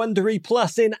with Wondery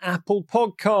Plus in Apple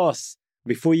Podcasts.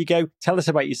 Before you go, tell us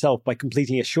about yourself by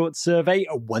completing a short survey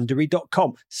at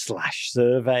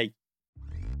wondery.com/survey.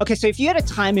 Okay, so if you had a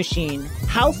time machine,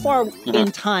 how far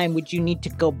in time would you need to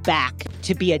go back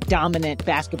to be a dominant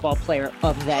basketball player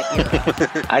of that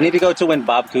era? I need to go to when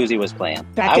Bob Cousy was playing.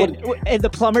 Back in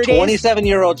the plumber days?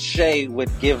 27-year-old Shea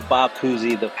would give Bob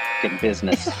Cousy the fucking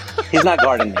business. He's not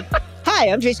guarding me. Hi,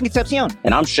 I'm Jason Concepcion.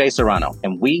 And I'm Shea Serrano,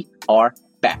 and we are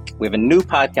back. We have a new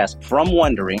podcast from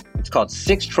Wondery. It's called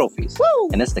Six Trophies. Woo!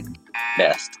 And it's the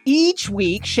best. Each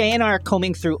week, Shea and I are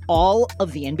combing through all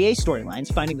of the NBA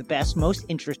storylines, finding the best, most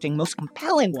interesting, most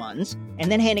compelling ones,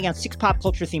 and then handing out 6 pop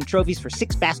culture-themed trophies for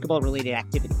 6 basketball-related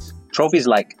activities. Trophies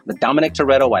like the Dominic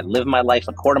Toretto I Live My Life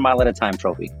a Quarter Mile at a Time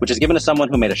trophy, which is given to someone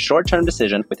who made a short-term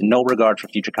decision with no regard for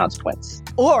future consequence.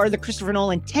 Or the Christopher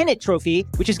Nolan Tenet trophy,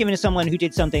 which is given to someone who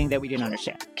did something that we didn't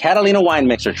understand. Catalina Wine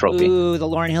Mixer trophy. Ooh, the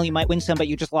Lauryn Hill You Might Win Some But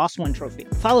You Just Lost One trophy.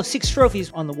 Follow 6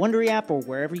 Trophies on the Wondery app or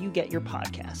wherever you get your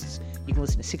podcasts. You can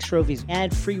listen to 6 Trophies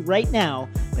ad-free right now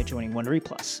by joining Wondery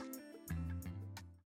Plus.